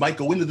folks might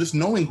go into this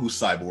knowing who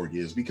Cyborg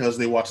is, because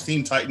they watch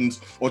Teen Titans,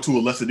 or to a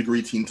lesser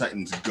degree, Teen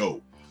Titans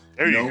Go.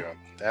 There you go.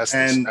 That's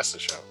the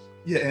show.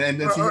 Yeah, and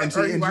you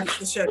watch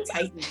the show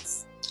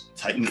Titans.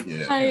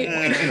 Yeah.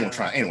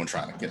 Anyone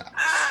trying to get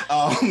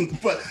out.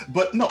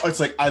 But no,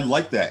 it's like I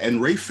like that.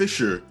 And Ray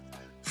Fisher,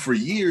 for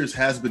years,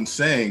 has been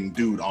saying,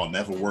 "Dude, I'll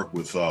never work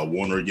with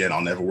Warner again.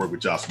 I'll never work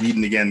with Joss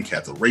Whedon again.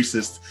 Cat's a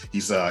racist.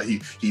 He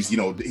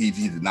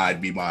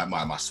denied me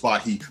my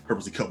spot. He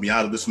purposely cut me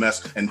out of this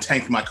mess and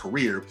tanked my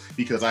career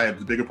because I had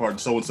the bigger part in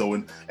so and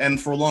so.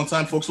 And for a long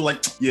time, folks were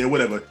like, yeah,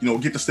 whatever. You know,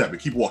 get the step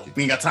and keep walking.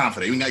 We ain't got time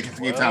for that. We ain't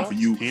got time for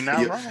you.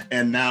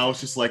 And now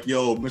it's just like,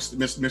 yo,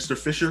 Mr.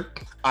 Fisher,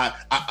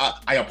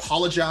 I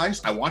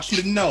apologize. I want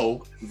you to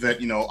know that,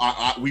 you know,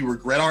 we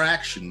regret our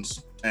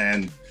actions.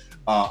 And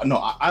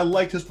I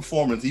liked his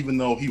performance, even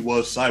though he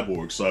was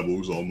Cyborg.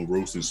 Cyborg's all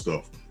morose and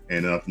stuff.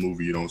 And in that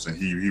movie, you know what I'm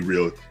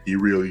saying? He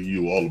really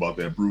knew all about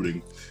that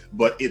brooding.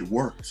 But it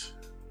worked.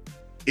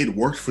 It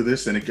worked for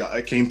this, and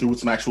it came through with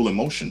some actual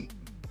emotion.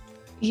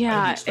 Yeah.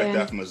 I didn't expect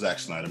that from a Zack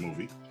Snyder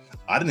movie.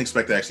 I didn't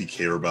expect to actually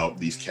care about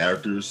these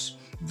characters,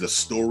 the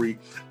story.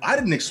 I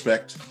didn't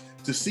expect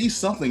to see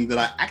something that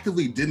I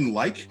actively didn't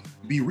like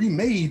be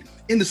remade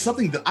into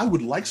something that I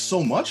would like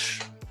so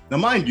much. Now,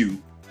 mind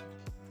you,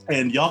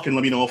 and y'all can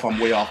let me know if I'm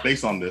way off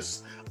based on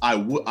this, I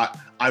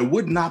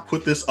would not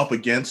put this up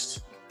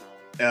against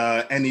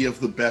any of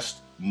the best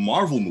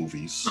Marvel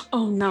movies.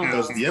 Oh no,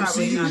 because the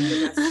MCU.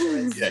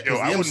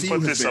 I wouldn't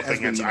put this up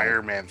against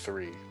Iron Man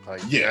 3. The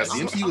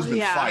MCU has been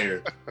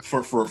fired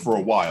for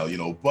a while, you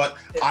know. But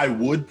I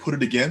would put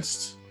it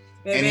against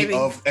any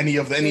of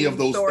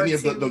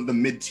the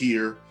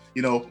mid-tier,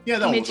 you know. Yeah,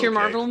 that mid-tier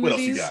Marvel movies. What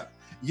else you got?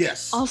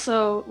 Yes.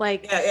 Also,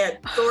 like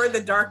Thor: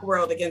 The Dark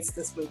World against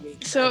this movie.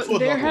 So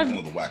there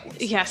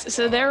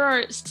there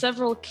are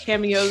several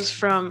cameos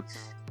from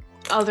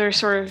other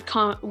sort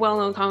of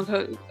well-known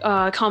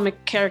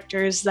comic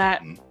characters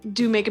that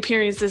do make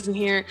appearances in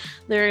here.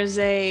 There's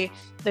a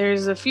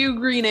few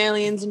green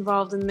aliens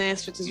involved in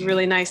this, which is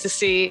really nice to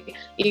see.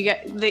 You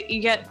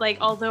get like,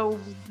 although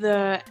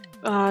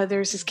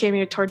there's this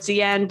cameo towards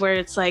the end where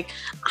it's like,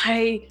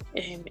 I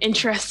am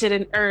interested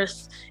in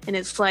Earth, and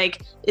it's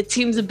like, it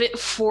seems a bit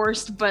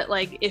forced, but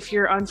like if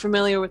you're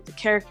unfamiliar with the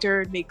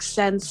character, it makes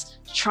sense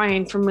to try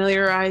and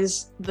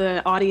familiarize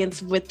the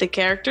audience with the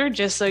character,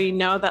 just so you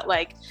know that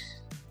like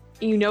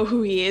you know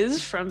who he is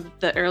from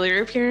the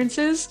earlier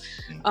appearances.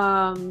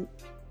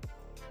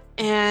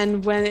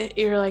 And when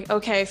you're like,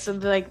 okay, so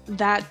like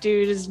that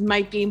dude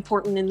might be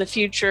important in the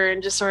future,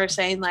 and just sort of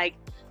saying like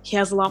he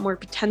has a lot more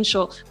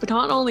potential. But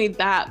not only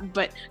that,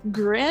 but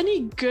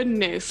Granny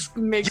Goodness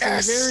makes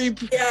a very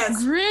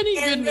Granny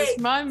and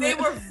Goodness. They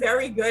were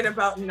very good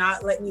about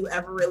not letting you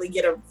ever really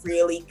get a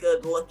really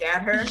good look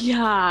at her.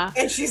 Yeah,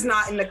 and she's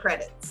not in the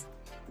credits.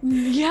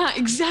 Yeah,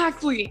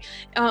 exactly.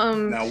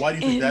 Now, why do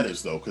you think that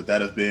is, though? Could that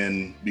have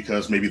been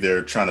because maybe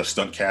they're trying to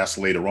stunt cast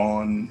later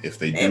on if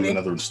they do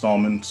another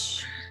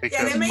installment?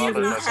 Because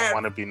Mother doesn't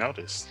want to be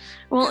noticed.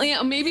 Well,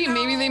 yeah, maybe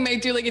they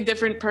might do like a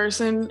different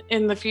person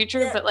in the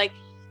future, but like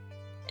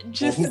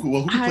Just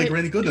who could play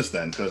Granny Goodness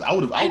then? Because I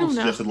would have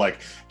suggested like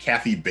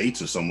Kathy Bates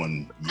or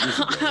someone years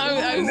ago.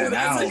 I And then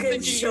now, that's a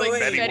good thinking choice.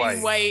 like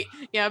Betty White.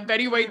 Yeah,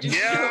 Betty White. Just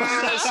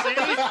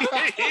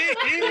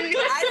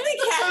I think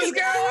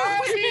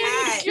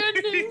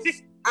Kathy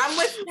Goodness. I'm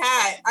with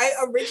Pat. I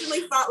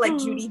originally thought like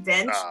Judi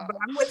Dench, but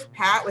I'm with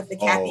Pat with the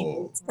Kathy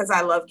Bates because I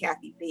love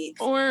Kathy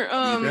Bates. Or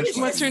Dench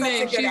what's her Such a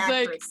name? good She's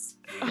actress.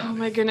 like, oh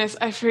my goodness,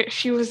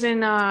 she was in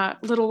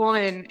Little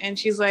Woman, and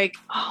she's like,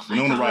 oh my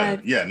Winona god.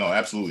 Ryder. Yeah, no,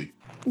 absolutely.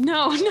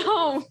 No,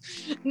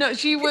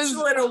 she was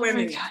Little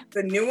Women. My god.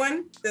 The new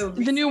one.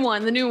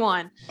 The new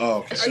one. Oh,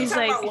 okay. Are you She's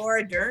talking like- about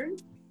Laura Dern?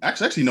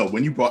 Actually, no.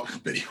 When you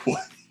brought Betty White.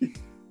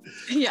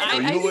 Yeah, You I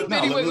know think what?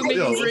 Betty White would make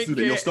a Let's great do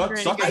that. Start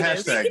the Granny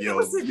hashtag,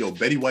 Goodness. yo,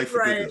 Betty White for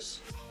Right. goodness.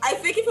 I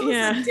think if it was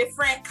a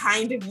different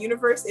kind of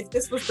universe, if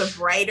this was the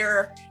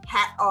brighter,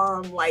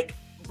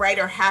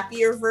 brighter,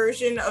 happier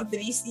version of the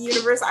DC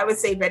universe, I would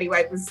say Betty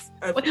White was.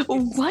 What This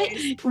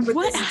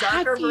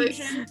darker happy?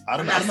 version? I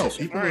don't know.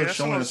 People All right, are that's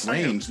showing what I'm us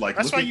saying. range. Like,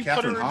 That's look why at you put her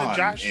Catherine in the Hahn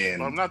Josh.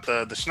 and Well, not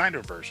the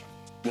Snyder version.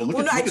 well,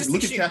 look I at just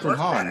look think at she Catherine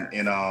worked Hahn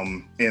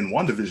better. in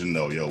WandaVision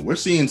though, yo. We're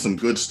seeing some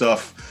good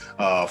stuff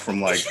from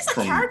like She's a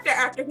character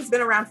actor who's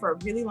been around for a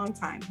really long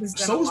time. Who's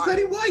done so a is lot.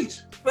 Betty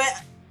White.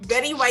 But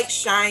Betty White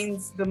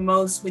shines the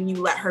most when you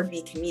let her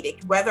be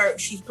comedic, whether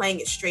she's playing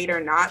it straight or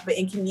not. But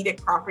in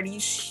comedic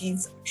properties, she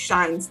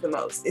shines the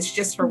most. It's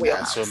just her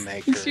wheelhouse. That's what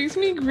makes her. Excuse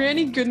me,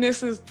 Granny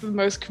Goodness is the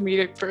most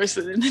comedic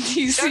person in the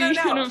DC No.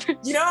 universe.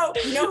 You know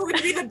who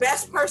would be the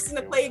best person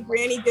to play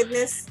Granny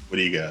Goodness? What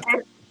do you got?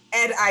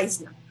 Ed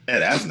Eisner.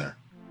 Ed Asner.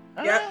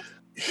 Yep.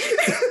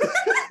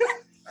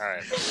 All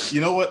right.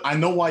 You know what? I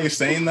know why you're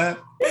saying that.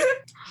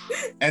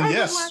 And I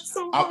yes, love that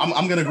so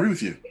I'm gonna agree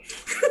with you.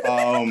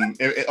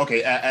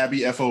 Okay,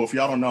 Abby FO, if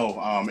y'all don't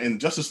know, in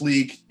Justice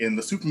League, in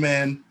the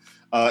Superman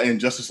in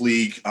Justice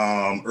League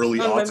early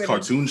odds Unlimited.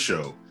 cartoon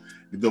show,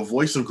 the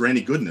voice of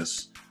Granny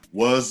Goodness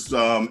was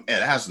Ed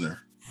Asner.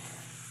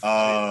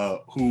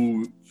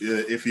 Who,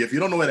 if you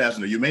don't know Ed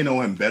Asner, you may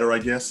know him better, I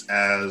guess,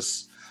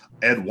 as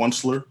Ed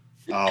Wunsler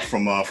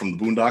from the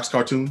Boondocks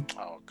cartoon.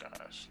 Oh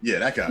gosh. Yeah,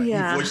 that guy.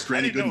 Yeah. He voiced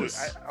Granny I didn't know-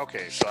 Goodness.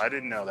 Okay, so I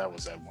didn't know that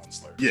was Ed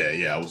Wunsler.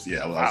 Yeah, I was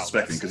Wow,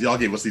 expecting because y'all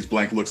gave us these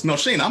blank looks. No,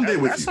 Shane, I'm there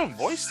with That's you. a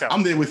voice talent.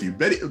 I'm there with you.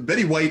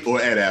 Betty White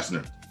or Ed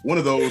Asner. One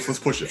of those. Let's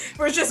push it.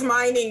 We're just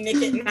mining Nick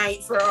at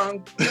Night for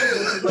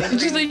Just like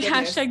Granny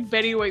Goodness. hashtag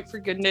Betty White for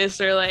goodness,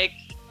 or like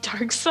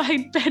Dark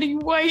Side Betty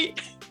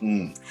White.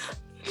 Mm.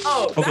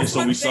 Oh, Okay, that's so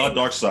one we saw thing.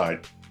 Dark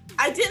Side.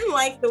 I didn't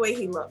like the way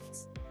he looked.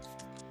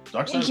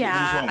 Dark Side.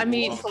 Yeah, I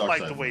mean, I don't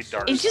like the way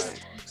Dark It's Side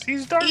just- looks.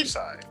 He's Dark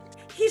Side.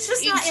 He's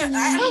just not. It's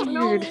I don't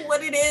know weird.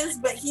 what it is,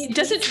 but he It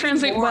doesn't needs to be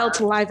translate well more.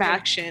 to live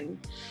action.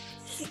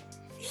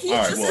 He's All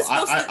right. just Well,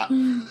 supposed to.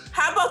 I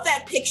How about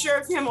that picture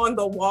of him on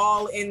the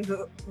wall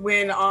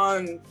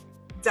when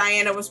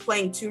Diana was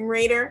playing Tomb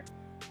Raider?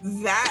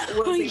 That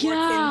was Oh, a yeah.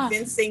 more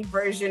convincing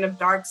version of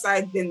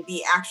Darkseid than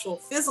the actual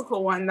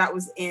physical one that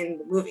was in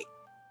the movie.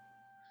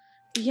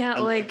 Yeah,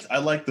 like I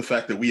like the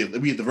fact that we at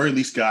the very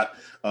least got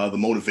the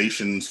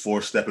motivations for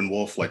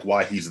Steppenwolf, like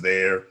why he's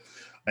there,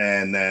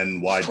 and then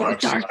why For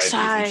Darkseid is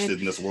Darkseid. interested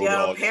in this world. Yeah, at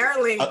all.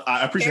 apparently.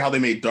 I appreciate how they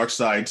made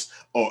Darkseid's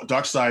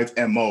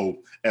MO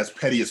as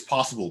petty as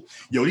possible.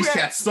 Yo, these Yeah.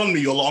 cats stung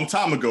me a long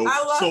time ago,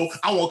 so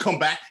I won't come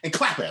back and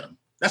clap at them.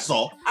 That's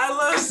all.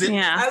 That's it.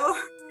 yeah.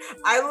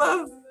 I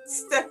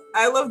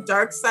love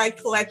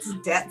Darkseid collects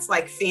debts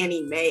like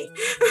Fannie Mae.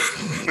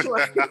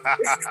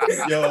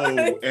 Yo,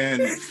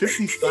 and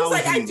 50,000 He's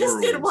like, I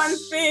just did words. one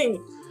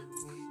thing.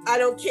 I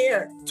don't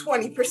care.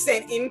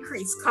 20%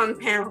 increase,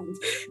 compound.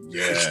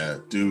 Yeah,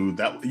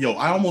 dude.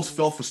 I almost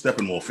fell for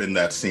Steppenwolf in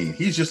that scene.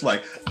 He's just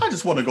like, I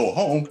just want to go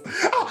home.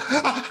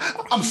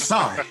 I'm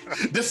sorry.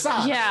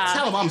 Decide. Yeah.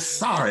 Tell him I'm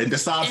sorry. And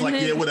decides And like,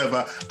 then- yeah,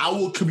 whatever. I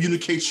will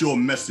communicate your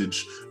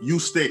message. You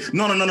stay.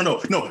 No.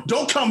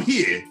 Don't come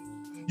here.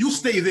 You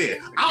stay there.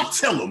 I'll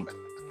tell him.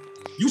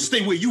 You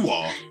stay where you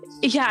are.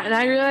 Yeah, and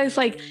I realized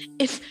like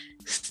if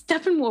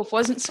Steppenwolf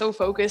wasn't so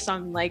focused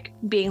on like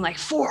being like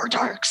for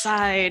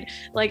Darkseid,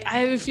 like I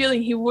have a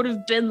feeling he would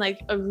have been like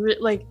a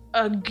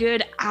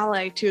good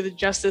ally to the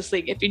Justice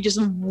League if he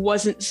just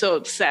wasn't so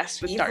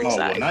obsessed with Oh, Oh, well,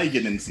 Darkseid. now you're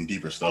getting into some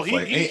deeper stuff.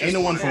 Well, ain't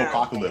no one from yeah.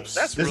 Apocalypse.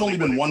 That's There's really only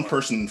been what one it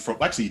person from,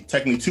 actually,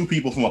 technically two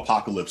people from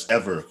Apocalypse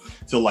ever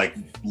to like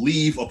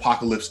leave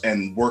Apocalypse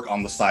and work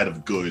on the side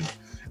of good.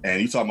 And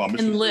you talking about Mr.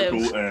 And live.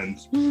 Miracle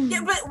and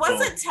Yeah, but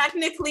wasn't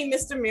technically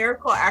Mr.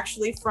 Miracle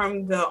actually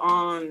from the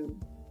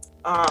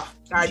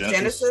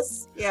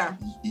Genesis? Yeah.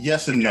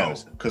 yes and no,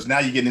 because now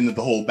you get into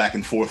the whole back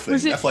and forth thing.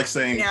 Was it- That's like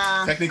saying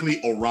Yeah.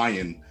 technically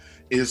Orion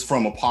is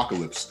from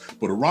Apocalypse,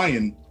 but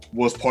Orion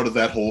was part of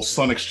that whole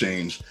Sun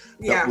exchange.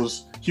 Yeah.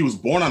 He was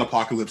born on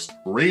Apocalypse,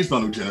 raised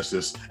on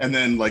Genesis, and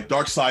then like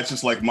Darkseid's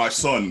just like, my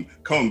son,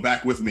 come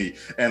back with me.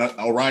 And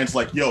Orion's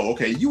like, yo,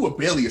 okay, you were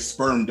barely a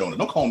sperm donor.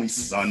 Don't call me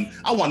son.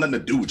 I want nothing to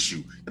do with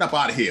you. Get up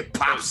out of here,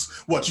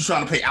 pops. What, you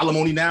trying to pay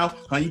alimony now?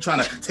 Huh? You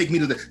trying to take me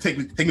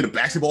to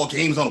basketball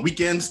games on the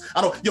weekends?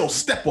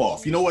 Step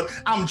off. You know what?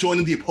 I'm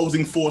joining the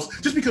opposing force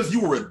just because you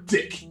were a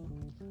dick.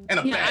 and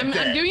a bad I'm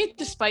dad. doing it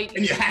despite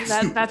And you. you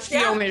have to. That's the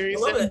Yeah, only I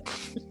love reason.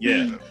 it.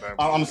 Yeah.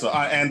 I'm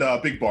sorry. And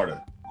Big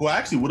Barda, who I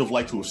actually would have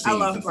liked to have seen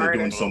love since they're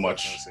doing Barda. so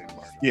much.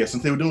 Yeah,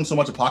 since they were doing so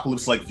much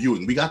Apocalypse-like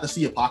viewing. We got to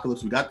see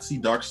Apocalypse. We got to see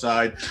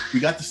Darkseid.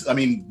 We got to. I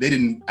mean, they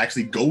didn't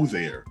actually go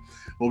there,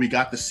 but we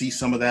got to see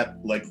some of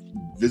that like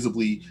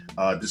visibly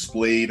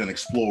displayed and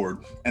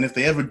explored. And if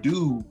they ever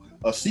do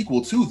a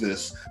sequel to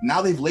this,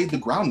 now they've laid the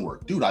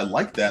groundwork. Dude, I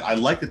like that. I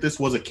like that this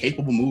was a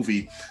capable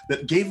movie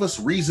that gave us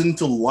reason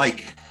to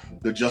like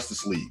the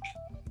Justice League.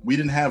 We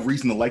didn't have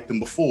reason to like them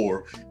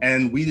before,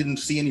 and we didn't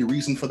see any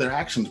reason for their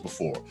actions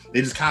before.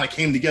 They just kind of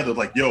came together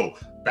like, yo,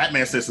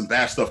 Batman said some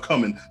bad stuff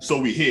coming, so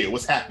we here.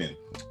 What's happening?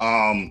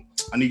 I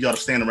need y'all to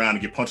stand around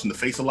and get punched in the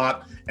face a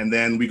lot, and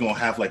then we're gonna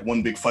have like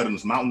one big fight on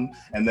this mountain,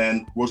 and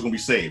then world's gonna be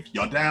saved.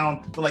 Y'all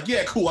down? They're like,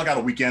 yeah, cool, I got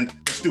a weekend.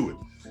 Let's do it.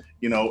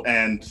 You know,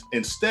 and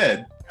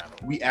instead,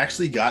 we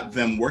actually got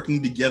them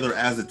working together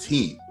as a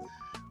team.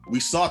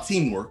 We saw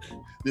teamwork.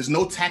 There's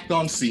no tacked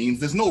on scenes.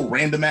 There's no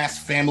random ass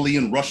family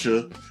in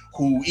Russia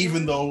who,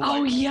 even though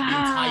the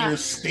entire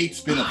state's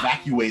been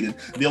evacuated,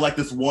 they're like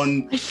this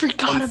one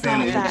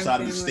family who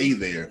decided to stay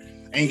there.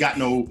 Ain't got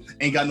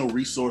no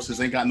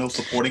resources, ain't got no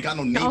support, ain't got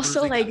no neighbors,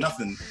 Also, ain't got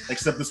nothing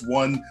except this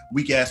one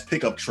weak ass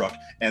pickup truck.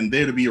 And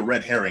there to be a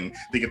red herring,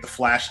 they get the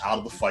Flash out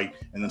of the fight,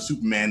 and then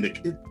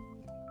Superman.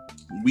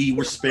 We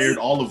were spared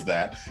all of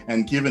that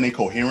and given a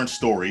coherent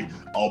story,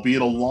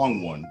 albeit a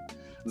long one,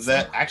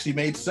 that actually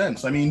made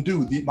sense. I mean,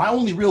 dude, my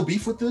only real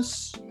beef with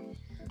this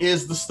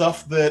is the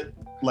stuff that,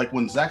 like,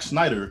 when Zack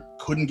Snyder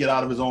couldn't get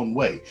out of his own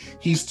way.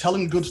 He's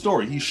telling a good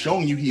story. He's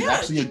showing you he's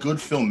actually a good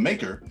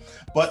filmmaker,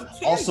 but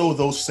also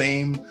those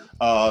same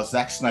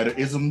Zack Snyder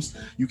isms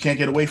you can't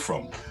get away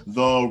from.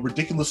 The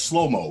ridiculous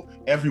slow-mo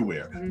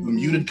everywhere, the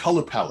muted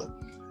color palette.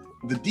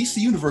 The DC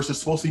universe is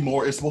supposed to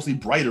be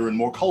brighter and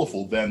more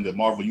colorful than the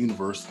Marvel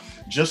universe,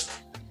 just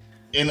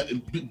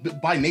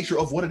by nature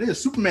of what it is.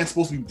 Superman's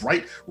supposed to be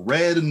bright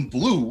red and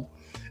blue,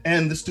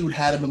 and this dude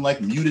had him in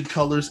like muted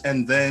colors,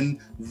 and then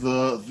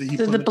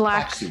the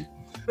black suit.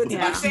 The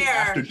black suit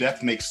after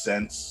death makes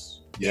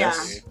sense,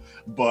 yes,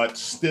 but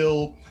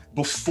still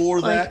before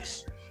that,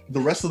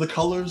 the rest of the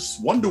colors,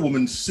 Wonder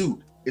Woman's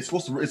suit it's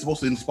supposed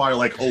to inspire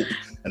like hope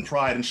and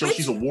pride and show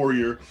she's a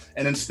warrior,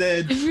 and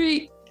instead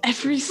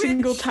every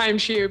single time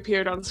she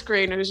appeared on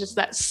screen, it was just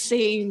that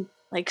same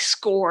like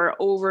score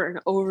over and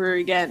over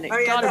again. It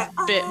got a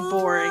bit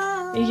boring.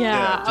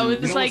 Yeah, I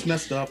was like, what's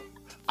messed up.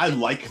 I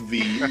like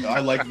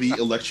the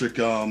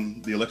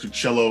electric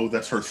cello.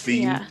 That's her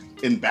theme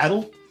in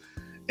battle.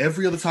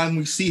 Every other time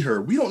we see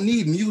her, we don't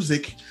need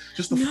music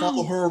just to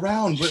follow her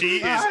around. But she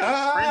is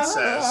a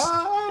princess.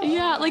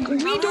 Yeah, like we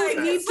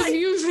don't need the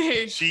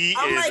music. She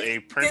is a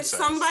princess. Did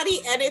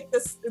somebody edit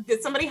this?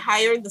 Did somebody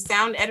hire the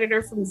sound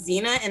editor from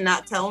Xena and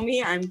not tell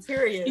me? I'm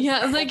curious.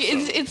 Yeah, like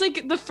it's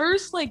like the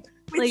first like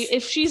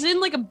if she's in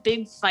like a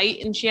big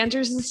fight and she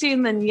enters the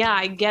scene, then yeah,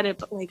 I get it.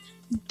 But like,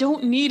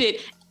 don't need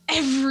it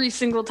every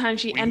single time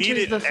she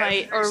enters the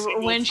fight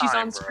or when she's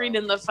on screen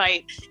in the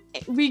fight.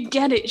 We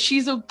get it.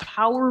 She's a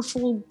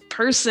powerful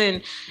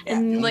person,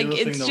 and like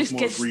it just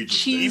gets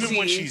cheesy. Even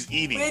when she's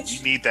eating,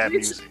 you need that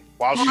music.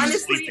 While she's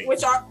honestly, sleeping.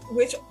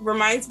 which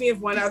reminds me of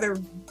one other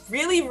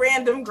really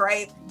random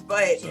gripe,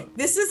 but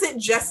this isn't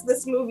just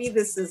this movie.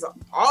 This is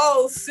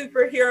all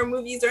superhero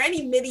movies or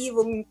any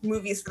medieval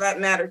movies for that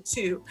matter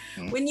too.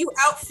 When you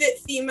outfit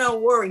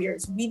female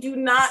warriors, we do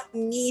not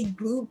need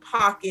boob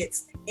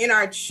pockets in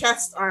our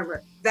chest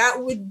armor.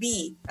 That would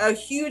be a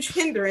huge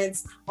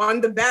hindrance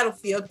on the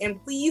battlefield.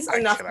 And please,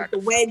 enough with the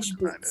wedge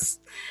boots.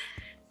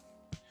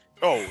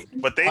 Oh,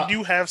 but they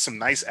do have some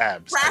nice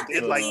abs. I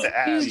did like the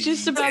abs. He's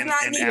just about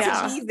not need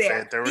to be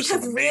there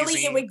because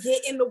really it would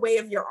get in the way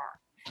of your arm.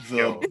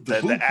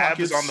 The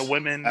abs on the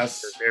women are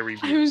very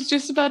beautiful. I was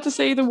just about to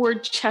say the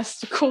word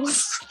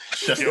chesticles.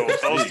 Yo,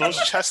 those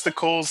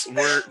chesticles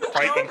were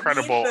quite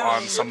incredible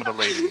on some of the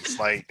ladies.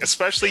 Like,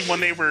 especially when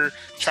they were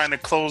trying to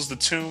close the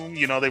tomb,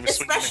 you know, they were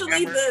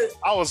swinging the hammer.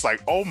 I was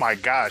like, oh my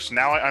gosh,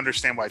 now I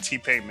understand why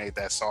T-Pain made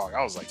that song.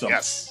 I was like,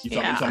 yes. You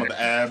talking about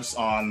the abs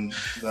on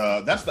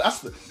the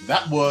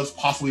that was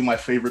possibly my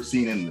favorite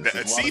scene in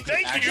this. See,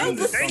 thank you.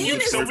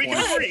 So we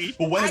can agree.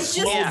 But when it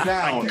slowed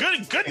down,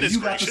 good goodness, and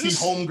you got to see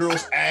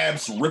Homegirl's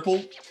abs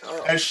ripple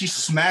as she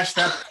smashed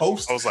that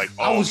post. I was like,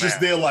 I was just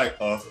there like,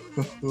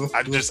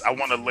 I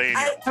want to lay in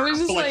I was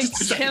just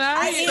like, can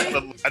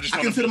I? I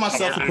consider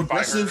myself a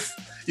progressive,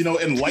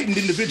 enlightened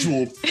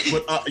individual,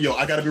 but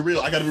I gotta be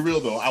real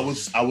though. I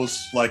was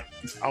like,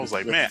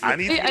 man, I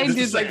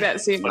did like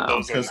that scene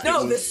though.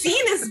 No, the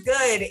scene is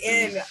good,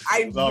 and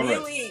I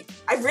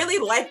really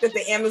like that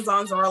the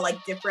Amazons are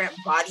like different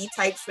body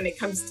types when it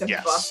comes to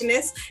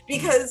buffness,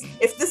 because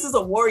if this is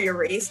a warrior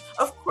race,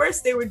 of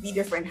course there would be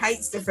different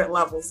heights, different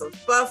levels of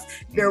buff.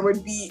 There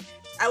would be.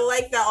 I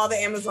like that all the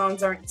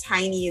Amazons aren't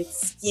tiny and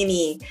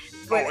skinny,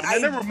 but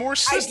there were more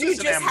sisters I do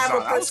just in have a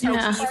Amazon. personal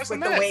beef with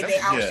the way they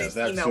outfit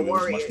female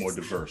warriors. Much more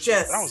diverse.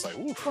 Just, I was like,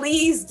 oof.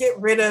 Please get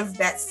rid of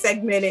that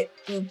segmented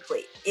boob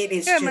plate. It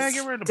is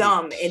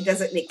dumb. It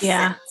doesn't make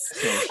sense.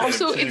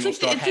 Also,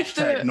 it's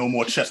like no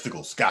more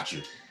chesticles. Got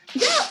you.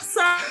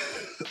 Sorry.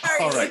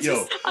 All right,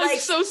 yo. I'm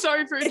so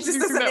sorry for it just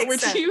introducing doesn't that make word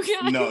to sense.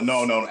 you guys.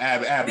 No,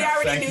 Abby. We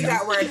already Thank knew you.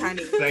 that word,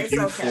 honey. Thank It's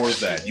you okay. for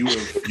that. You Are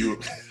you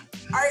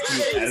added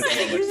to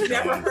saying my you've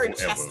never lexicon heard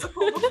forever.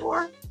 chesticle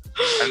before?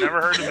 I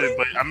never heard of it,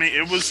 but I mean,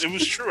 it was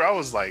true. I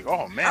was like,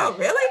 oh man. Oh,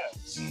 really?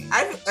 Mm.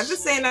 I'm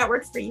just saying that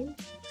word for you.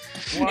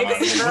 Well,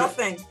 Maybe it's a girl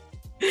thing.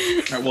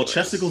 All right, well,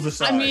 chesticles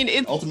aside, I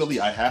mean,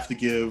 ultimately, I have to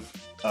give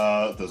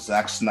the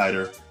Zack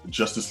Snyder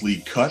Justice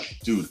League cut,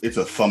 dude, it's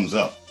a thumbs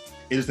up.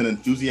 It is an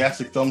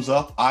enthusiastic thumbs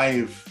up.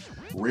 I've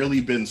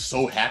rarely been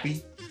so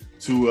happy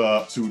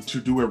to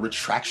do a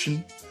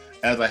retraction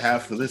as I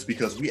have for this,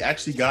 because we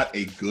actually got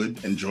a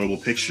good, enjoyable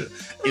picture.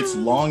 It's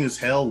long as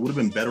hell. Would have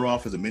been better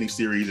off as a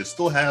miniseries. It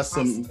still has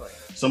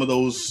some of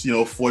those,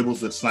 foibles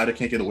that Snyder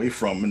can't get away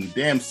from. And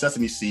damn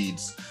sesame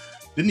seeds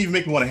didn't even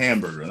make me want a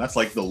hamburger. And that's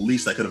like the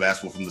least I could have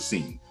asked for from the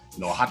scene.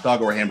 A hot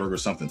dog or a hamburger or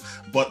something.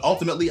 But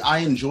ultimately, I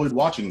enjoyed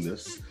watching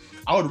this.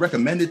 I would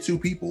recommend it to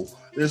people.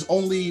 There's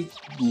only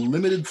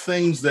limited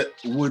things that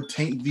would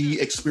taint the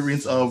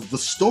experience of the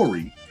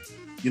story.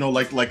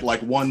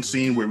 Like one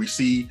scene where we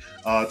see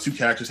two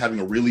characters having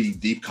a really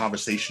deep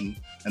conversation,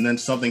 and then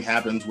something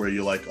happens where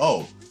you're like,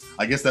 oh,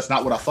 I guess that's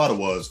not what I thought it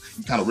was.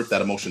 You kind of rip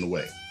that emotion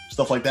away.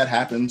 Stuff like that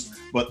happens.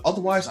 But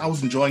otherwise, I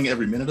was enjoying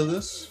every minute of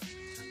this.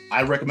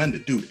 I recommend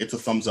it. Dude, it's a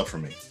thumbs up for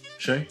me.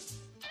 Shay?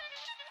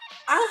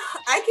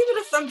 I give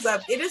it a thumbs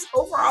up. It is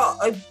overall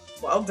a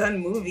well-done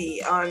movie.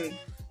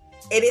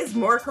 It is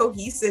more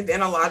cohesive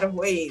in a lot of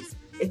ways.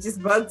 It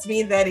just bugs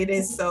me that it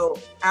is so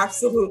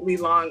absolutely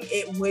long.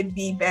 It would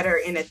be better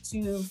in a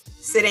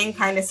 2-sitting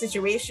kind of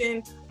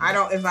situation. I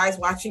don't advise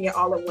watching it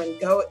all in one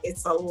go.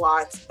 It's a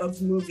lot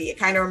of movie. It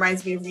kind of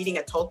reminds me of reading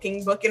a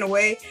Tolkien book in a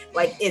way.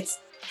 Like, it's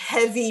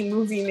heavy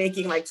movie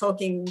making, like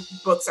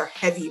Tolkien books are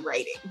heavy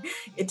writing.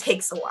 It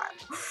takes a while.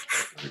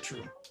 Very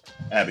true.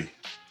 Abby?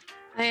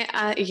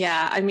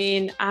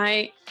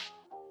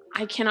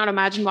 I cannot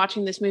imagine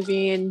watching this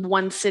movie in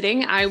one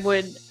sitting. I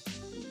would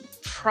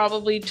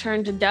probably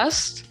turn to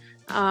dust.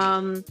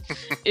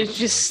 It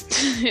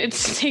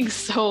takes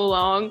so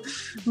long,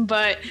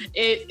 but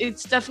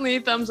it's definitely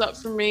a thumbs up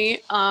for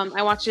me.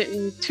 I watched it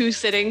in 2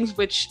 sittings,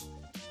 which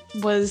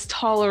was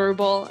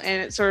tolerable,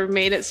 and it sort of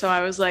made it so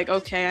I was like,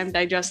 okay, I'm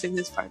digesting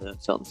this part of the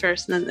film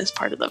first and then this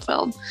part of the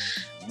film.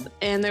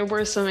 And there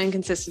were some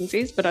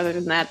inconsistencies, but other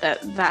than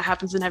that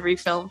happens in every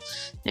film.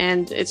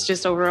 And it's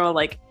just overall,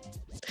 like,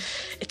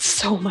 it's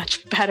so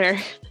much better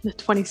than the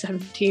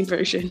 2017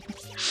 version.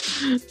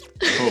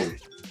 Oh.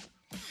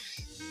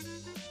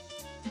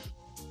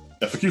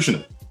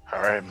 Executioner.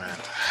 All right, man.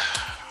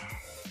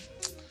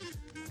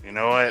 You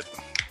know what?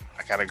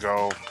 I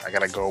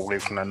gotta go away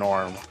from the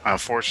norm.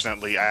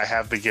 Unfortunately, I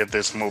have to give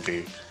this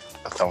movie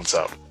a thumbs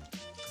up.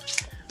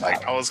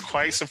 Like, I was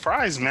quite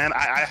surprised, man.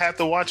 I had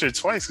to watch it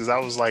twice because I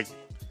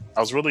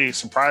was really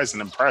surprised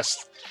and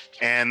impressed.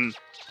 And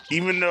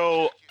even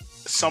though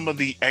some of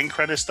the end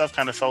credit stuff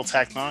kind of felt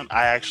tacked on,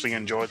 I actually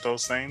enjoyed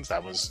those things. I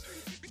was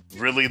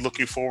really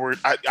looking forward.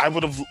 I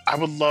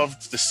would love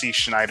to see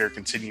Snyder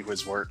continue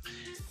his work.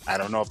 I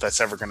don't know if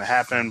that's ever going to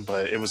happen,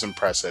 but it was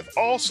impressive.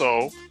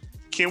 Also,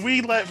 can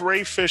we let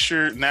Ray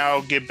Fisher now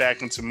get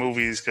back into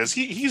movies? Because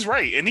he's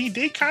right, and he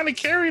did kind of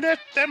carry that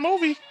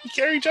movie. He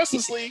carried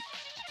Justice League.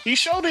 He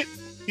showed it.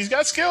 He's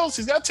got skills.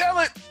 He's got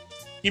talent.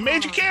 He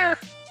made you care.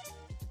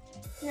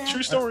 Yeah.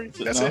 True story.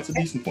 That's it. It's a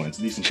decent point.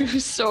 True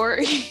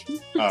story.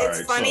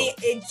 It's funny.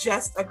 It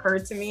just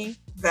occurred to me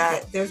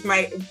that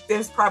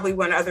there's probably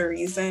one other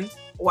reason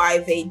why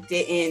they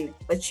didn't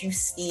let you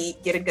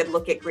get a good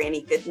look at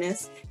Granny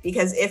Goodness,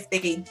 because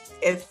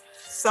if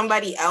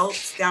somebody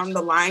else down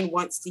the line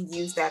wants to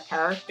use that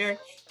character,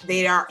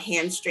 they aren't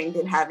hamstringed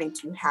in having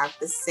to have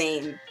the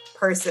same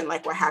person,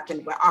 like what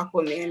happened with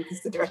Aquaman,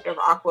 because the director of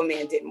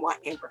Aquaman didn't want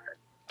Amber Heard.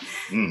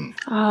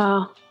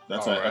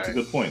 That's a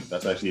good point.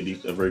 That's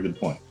actually a very good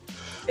point.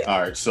 Yeah.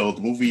 All right, so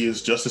the movie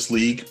is Justice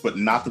League, but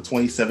not the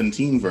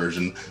 2017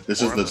 version.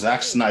 This is the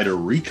Zack Snyder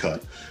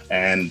recut.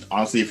 And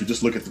honestly, if you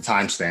just look at the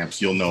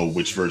timestamps, you'll know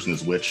which version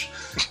is which.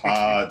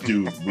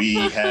 Dude, we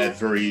had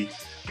very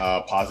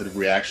positive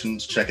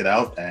reactions. Check it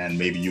out, and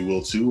maybe you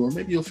will too, or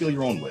maybe you'll feel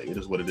your own way. It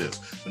is what it is.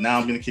 But now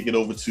I'm going to kick it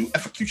over to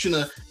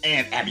Executioner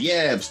and Abby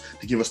Abs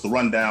to give us the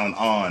rundown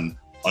on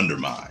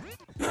Undermine.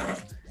 All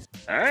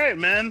right,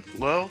 man.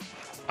 Well,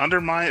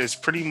 Undermine is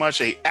pretty much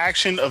a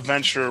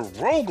action-adventure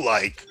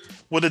roguelike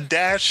with a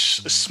dash,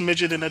 a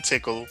smidget, and a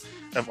tickle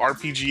of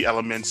RPG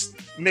elements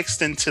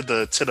mixed into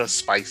the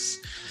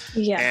spice.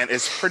 Yeah. And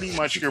it's pretty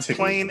much you're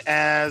playing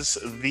as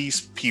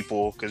these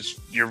people, because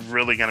you're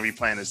really going to be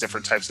playing as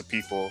different types of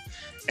people.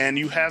 And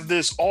you have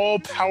this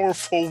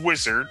all-powerful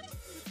wizard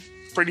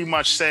pretty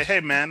much say, hey,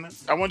 man,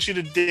 I want you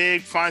to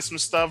dig, find some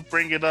stuff,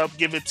 bring it up,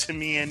 give it to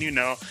me, and,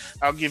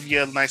 I'll give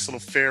you a nice little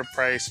fair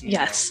price.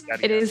 Yes,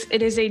 it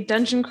is a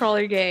dungeon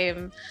crawler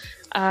game.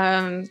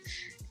 And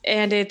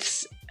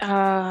it's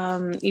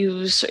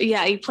you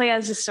play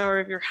as a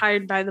sort of, you're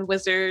hired by the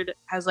wizard,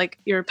 as like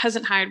you're a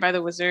peasant hired by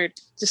the wizard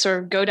to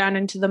sort of go down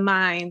into the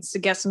mines to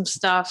get some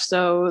stuff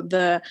so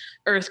the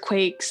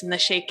earthquakes and the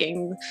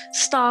shaking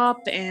stop.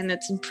 And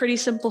it's a pretty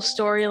simple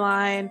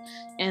storyline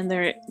and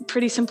they're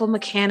pretty simple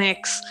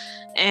mechanics.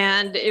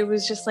 And it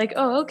was just like,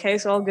 oh, okay,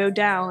 so I'll go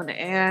down.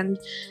 And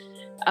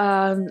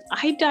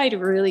I died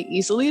really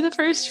easily the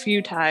first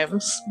few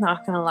times,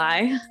 not gonna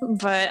lie,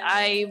 but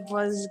I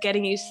was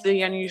getting used to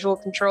the unusual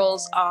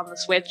controls on the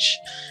Switch.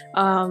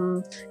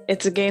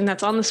 It's a game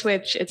that's on the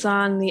Switch. It's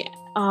on the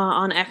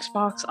on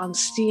Xbox, on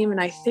Steam,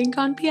 and I think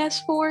on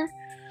PS4.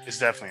 It's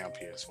definitely on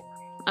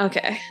PS4.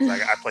 Okay.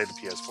 Like I played the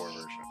PS4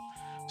 version.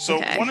 So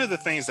Okay. one of the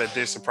things that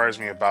did surprise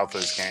me about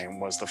this game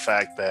was the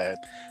fact that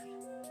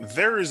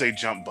there is a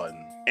jump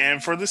button.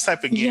 And for this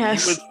type of game,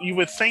 Yes. you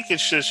would think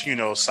it's just,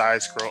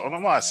 side scroll. Well,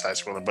 not side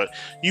scrolling, but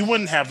you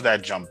wouldn't have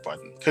that jump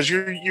button because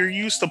you're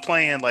used to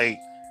playing like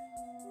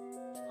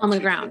On the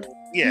ground.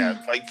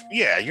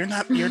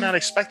 you're not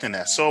expecting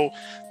that. So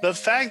the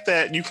fact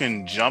that you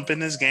can jump in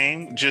this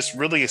game just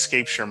really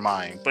escapes your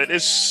mind. But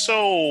it's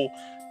so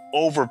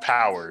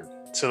overpowered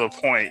to the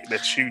point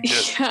that you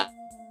just Yeah.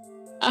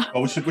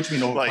 Oh, what you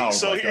mean overpowered?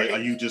 so are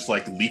you just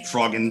like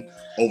leapfrogging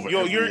over?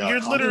 you're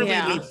literally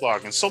Yeah.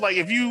 leapfrogging. So like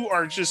if you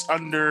are just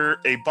under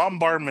a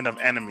bombardment of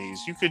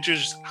enemies, you could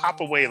just hop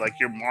away like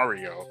you're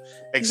Mario,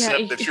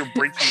 except that you're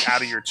breaking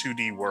out of your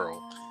 2D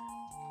world.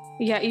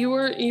 Yeah, you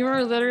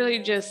were literally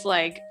just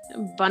like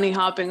bunny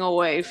hopping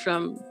away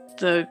from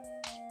the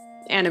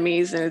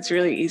enemies, and it's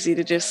really easy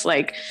to just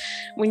like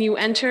when you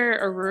enter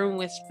a room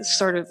with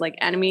sort of like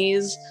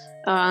enemies,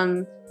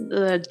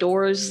 the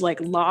doors like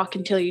lock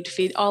until you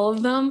defeat all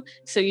of them,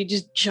 so you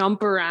just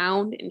jump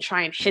around and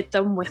try and hit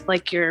them with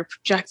like your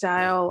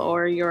projectile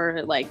or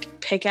your like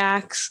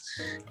pickaxe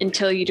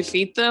until you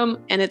defeat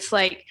them. And it's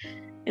like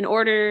in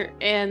order,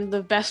 and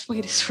the best way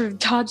to sort of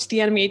dodge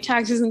the enemy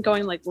attacks isn't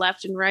going like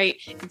left and right,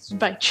 it's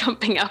by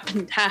jumping up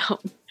and down.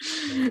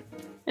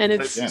 And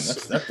it's Damn,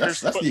 that's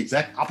the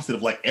exact opposite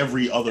of like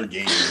every other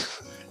game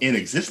in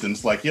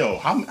existence. Like, yo,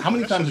 how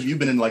many times have you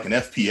been in like an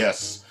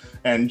FPS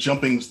and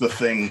jumping's the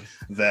thing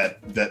that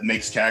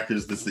makes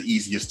characters that's the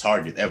easiest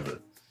target ever?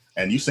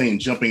 And you saying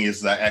jumping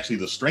is actually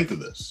the strength of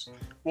this?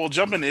 Well,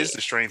 jumping is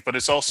the strength, but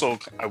it's also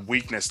a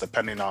weakness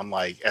depending on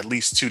like at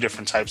least 2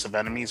 different types of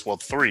enemies. Well,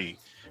 3,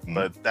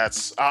 but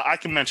that's I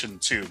can mention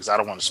 2 because I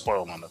don't want to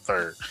spoil on the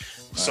 3rd.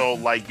 So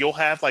like you'll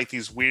have like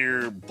these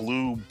weird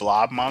blue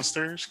blob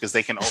monsters because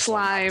they can also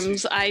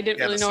slimes. I didn't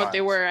really know what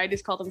they were. I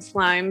just called them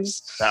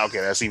slimes.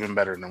 Okay, that's even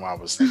better than what I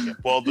was thinking.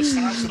 Well, the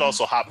slimes would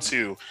also hop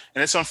too,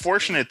 and it's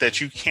unfortunate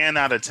that you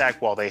cannot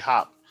attack while they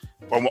hop,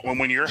 or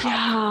when you're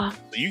hopping.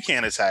 You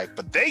can't attack,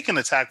 but they can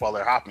attack while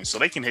they're hopping, so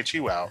they can hit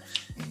you out.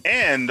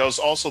 And there's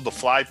also the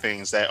fly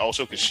things that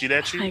also can shoot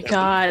at you. My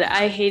God,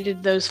 I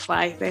hated those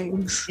fly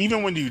things.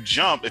 Even when you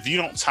jump, if you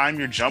don't time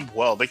your jump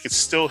well, they could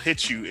still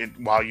hit you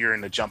while you're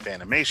in the jump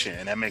animation,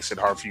 and that makes it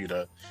hard for you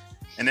to.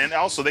 And then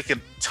also they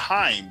could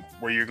time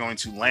where you're going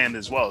to land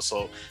as well.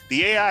 So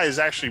the AI is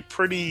actually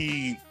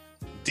pretty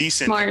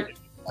decent. Smart.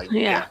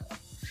 Yeah.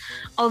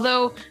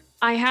 Although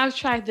I have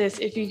tried this.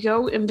 If you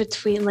go in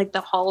between like the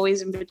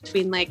hallways, in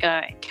between like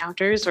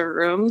encounters or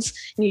rooms,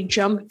 and you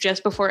jump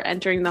just before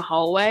entering the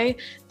hallway,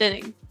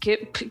 then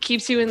it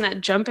keeps you in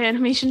that jump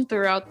animation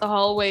throughout the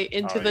hallway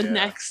into the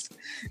next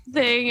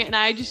thing. And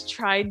I just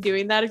tried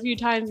doing that a few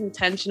times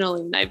intentionally,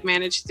 and I've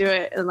managed to do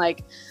it in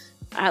like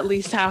at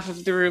least half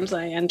of the rooms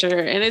I enter.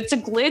 And it's a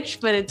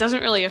glitch, but it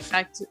doesn't really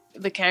affect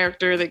the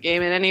character of the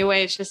game in any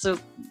way. It's just a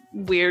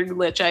weird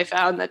glitch I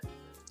found that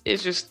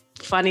is just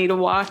funny to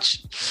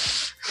watch.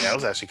 Yeah, I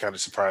was actually kind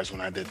of surprised when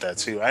I did that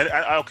too.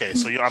 Okay,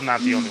 so I'm not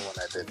the only one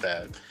that did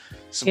that.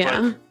 So,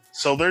 yeah.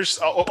 So there's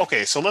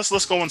okay. So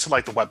let's go into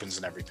like the weapons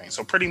and everything.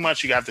 So pretty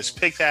much you have this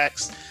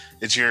pickaxe.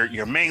 It's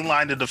your main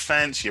line of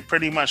defense. You're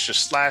pretty much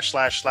just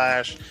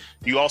slash.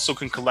 You also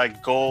can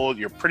collect gold.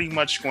 You're pretty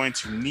much going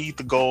to need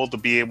the gold to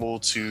be able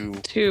to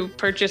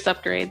purchase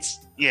upgrades.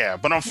 Yeah,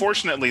 but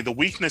unfortunately, the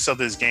weakness of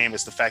this game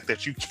is the fact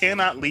that you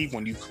cannot leave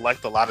when you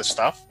collect a lot of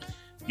stuff.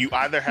 You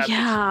either have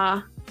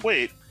to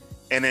wait,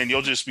 and then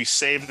you'll just be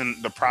saved in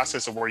the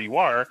process of where you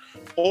are,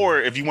 or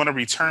if you want to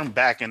return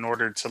back in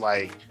order to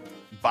like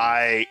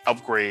buy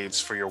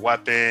upgrades for your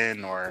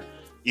weapon or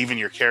even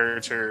your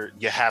character,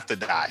 you have to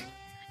die.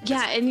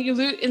 Yeah, and you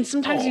lose, and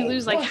sometimes you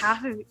lose like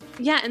half of.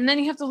 Yeah, and then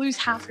you have to lose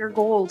half your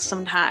gold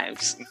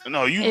sometimes.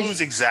 No, you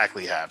lose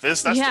exactly half.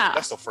 That's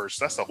the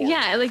horrible.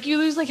 Yeah, like you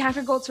lose like half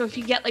your gold. So if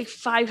you get like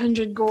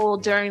 500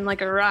 gold during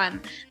like a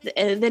run,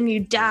 and then you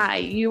die,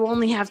 you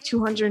only have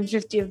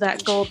 250 of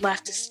that gold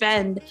left to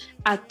spend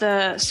at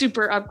the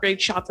super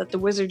upgrade shop that the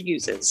wizard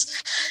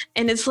uses.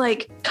 And it's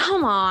like,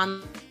 come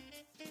on,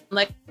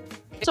 like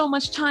so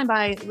much time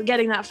by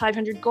getting that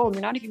 500 gold.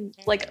 You're not even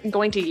like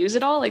going to use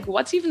it all. Like,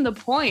 what's even the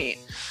point?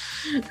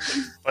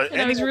 But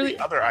any of the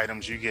other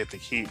items you get to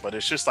keep, but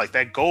it's just like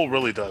that gold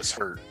really does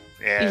hurt.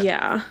 And,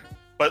 yeah.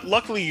 But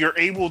luckily, you're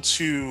able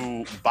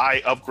to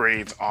buy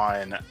upgrades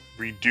on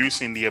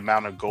reducing the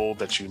amount of gold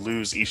that you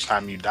lose each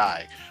time you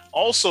die.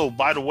 Also,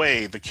 by the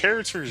way, the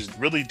characters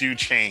really do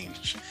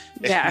change.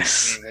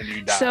 Yes. And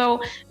you die.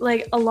 So,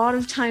 like, a lot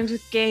of times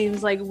with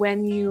games, like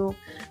when you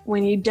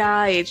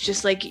die, it's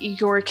just like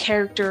your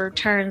character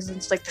turns. And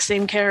it's like the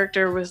same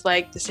character with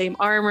like the same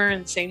armor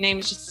and the same name.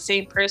 It's just the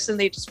same person.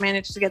 They just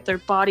managed to get their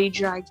body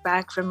dragged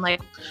back from like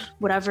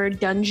whatever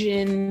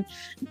dungeon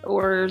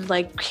or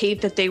like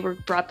cave that they were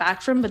brought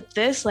back from. But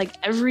this, like,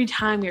 every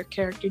time your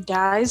character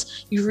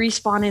dies, you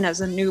respawn in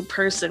as a new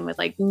person with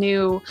like a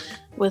new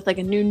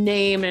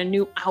name and a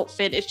new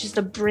outfit. It's just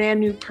a brand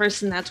new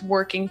person that's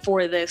working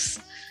for this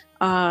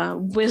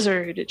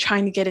wizard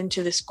trying to get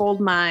into this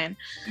gold mine.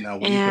 Now,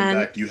 when you come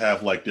back, you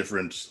have like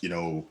different,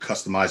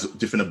 customized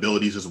different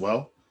abilities as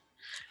well.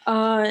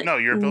 No,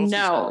 your abilities.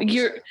 No,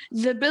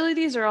 the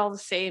abilities are all the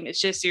same. It's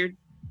just you're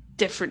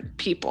different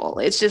people.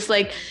 It's just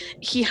like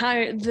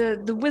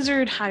the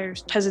wizard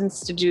hires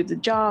peasants to do the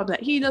job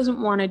that he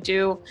doesn't want to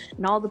do,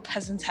 and all the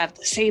peasants have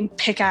the same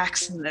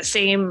pickaxe and the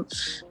same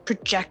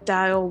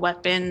projectile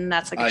weapon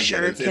that's like a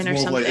shuriken or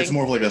something. It's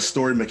more of like a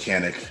story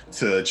mechanic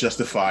to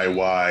justify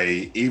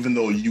why, even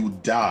though you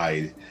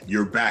died,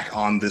 you're back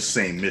on this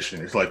same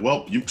mission. It's like,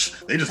 well,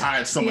 they just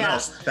hired someone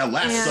else. That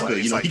last sucker,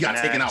 he got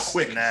taken out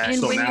quick.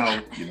 So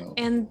now,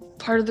 And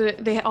part of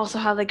they also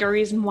have like a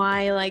reason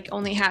why like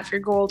only half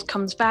your gold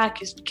comes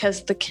back is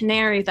because the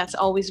canary that's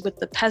always with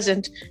the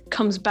peasant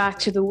comes back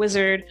to the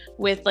wizard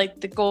with like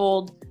the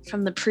gold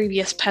from the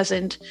previous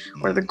peasant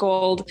or the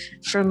gold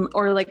from,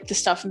 or like the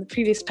stuff from the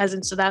previous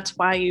peasant. So that's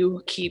why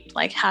you keep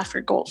like half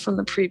your gold from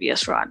the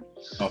previous run.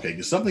 Okay,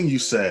 because something you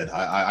said,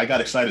 I got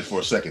excited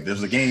for a second.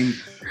 There's a game,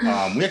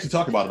 we actually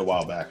talked about it a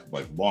while back,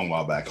 like a long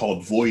while back,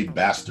 called Void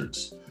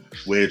Bastards,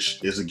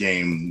 which is a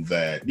game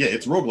that,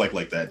 it's roguelike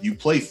like that. You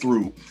play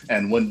through,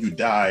 and when you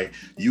die,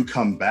 you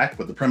come back.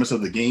 But the premise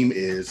of the game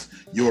is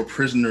you're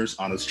prisoners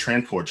on this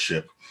transport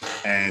ship,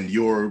 and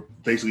you're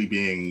basically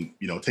being,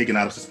 taken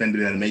out of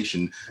suspended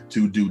animation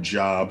to do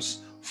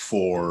jobs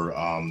for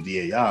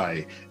the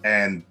AI.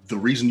 And the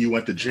reason you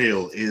went to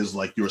jail is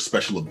like your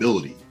special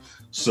ability.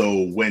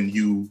 So when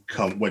you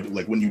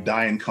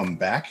die and come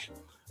back,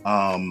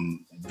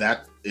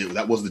 that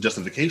was the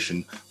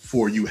justification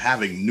for you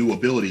having new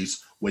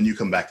abilities when you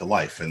come back to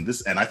life. And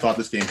I thought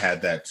this game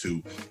had that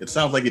too. It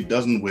sounds like it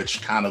doesn't,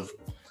 which kind of,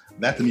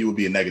 that to me would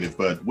be a negative.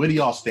 But where do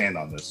y'all stand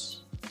on this?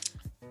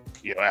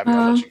 Abby,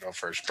 I'll let you go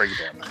first. Break it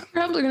down, man. I'm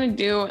probably gonna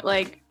do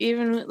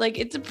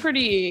it's a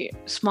pretty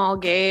small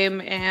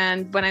game,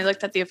 and when I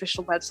looked at the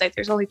official website,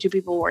 there's only 2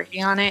 people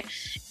working on it,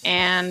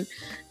 and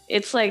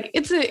it's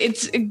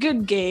a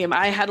good game.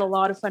 I had a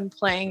lot of fun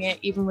playing it,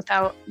 even with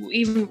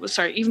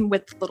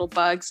little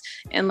bugs,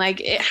 and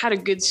like it had a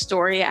good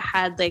story. It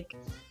had like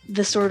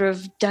the sort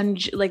of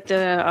dungeon, like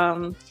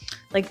the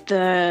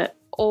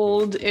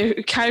old,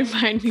 it kind of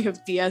reminded me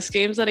of DS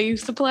games that I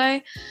used to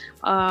play.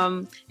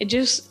 It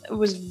just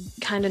was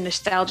kind of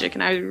nostalgic,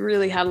 and I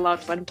really had a lot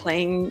of fun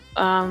playing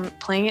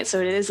it.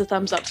 So it is a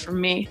thumbs up from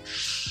me.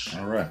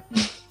 All right.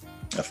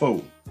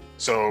 FO.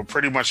 So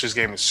pretty much this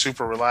game is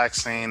super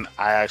relaxing.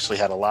 I actually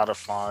had a lot of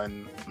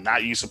fun. I'm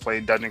not used to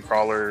playing dungeon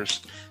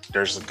crawlers.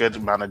 There's a good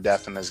amount of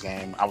death in this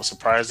game. I was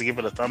surprised to give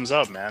it a thumbs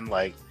up, man.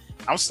 Like,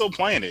 I'm still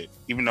playing it,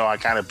 even though I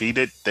kind of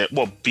beat-ish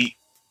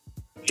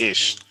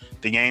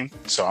the game.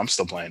 So I'm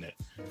still playing it.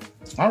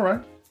 All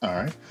right.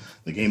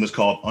 The game is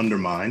called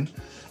Undermine.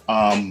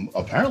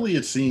 Apparently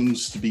it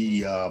seems to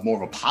be more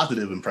of a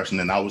positive impression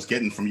than I was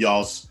getting from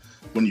y'all's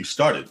when you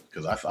started,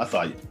 because I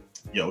thought,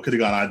 it could have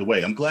gone either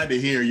way. I'm glad to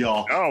hear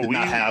y'all did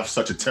not have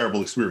such a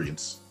terrible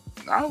experience.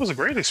 No, it was a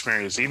great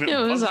experience. It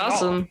was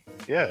awesome.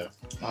 Yeah.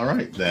 All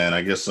right, then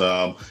I guess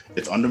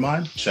it's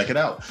Undermine. Check it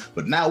out.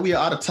 But now we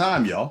are out of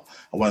time, y'all.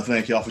 I want to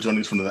thank y'all for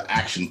joining us for another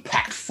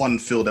action-packed,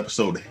 fun-filled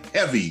episode,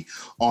 heavy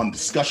on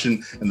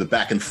discussion and the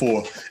back and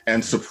forth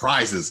and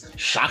surprises,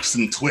 shocks,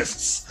 and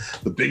twists.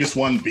 The biggest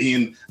one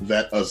being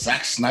that a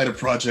Zack Snyder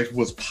project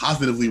was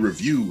positively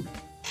reviewed.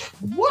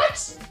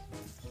 What?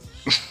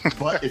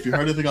 But if you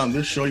heard anything on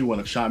this show you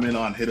want to chime in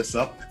on, hit us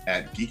up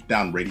at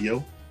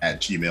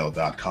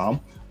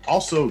geekdownradio@gmail.com.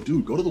 Also,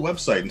 dude, go to the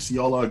website and see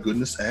all our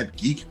goodness at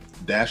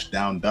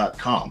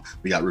geek-down.com.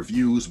 We got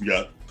reviews, we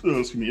got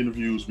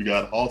interviews, we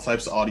got all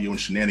types of audio and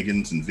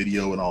shenanigans and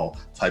video and all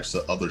types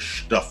of other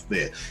stuff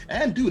there.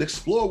 And dude,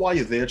 explore while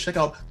you're there. Check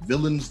out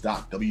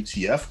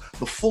villains.wtf,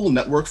 the full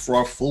network for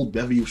our full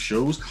bevy of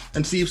shows,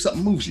 and see if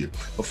something moves you.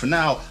 But for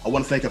now, I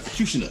want to thank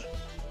Executioner.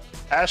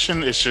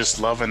 Passion is just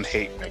love and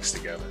hate mixed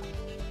together.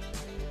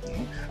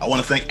 I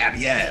want to thank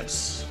Abby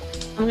Abs.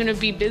 I'm going to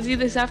be busy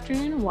this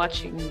afternoon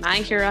watching My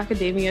Hero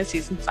Academia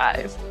Season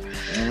 5.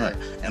 All right.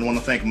 And I want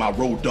to thank my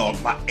road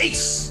dog, my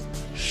ace,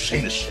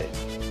 Shayna Shay.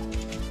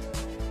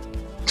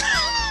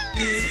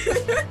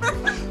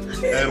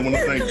 And I want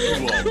to thank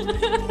you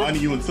all.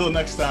 Finding you until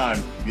next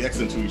time, be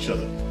excellent to each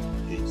other.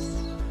 Peace.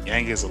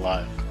 Yang is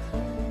alive.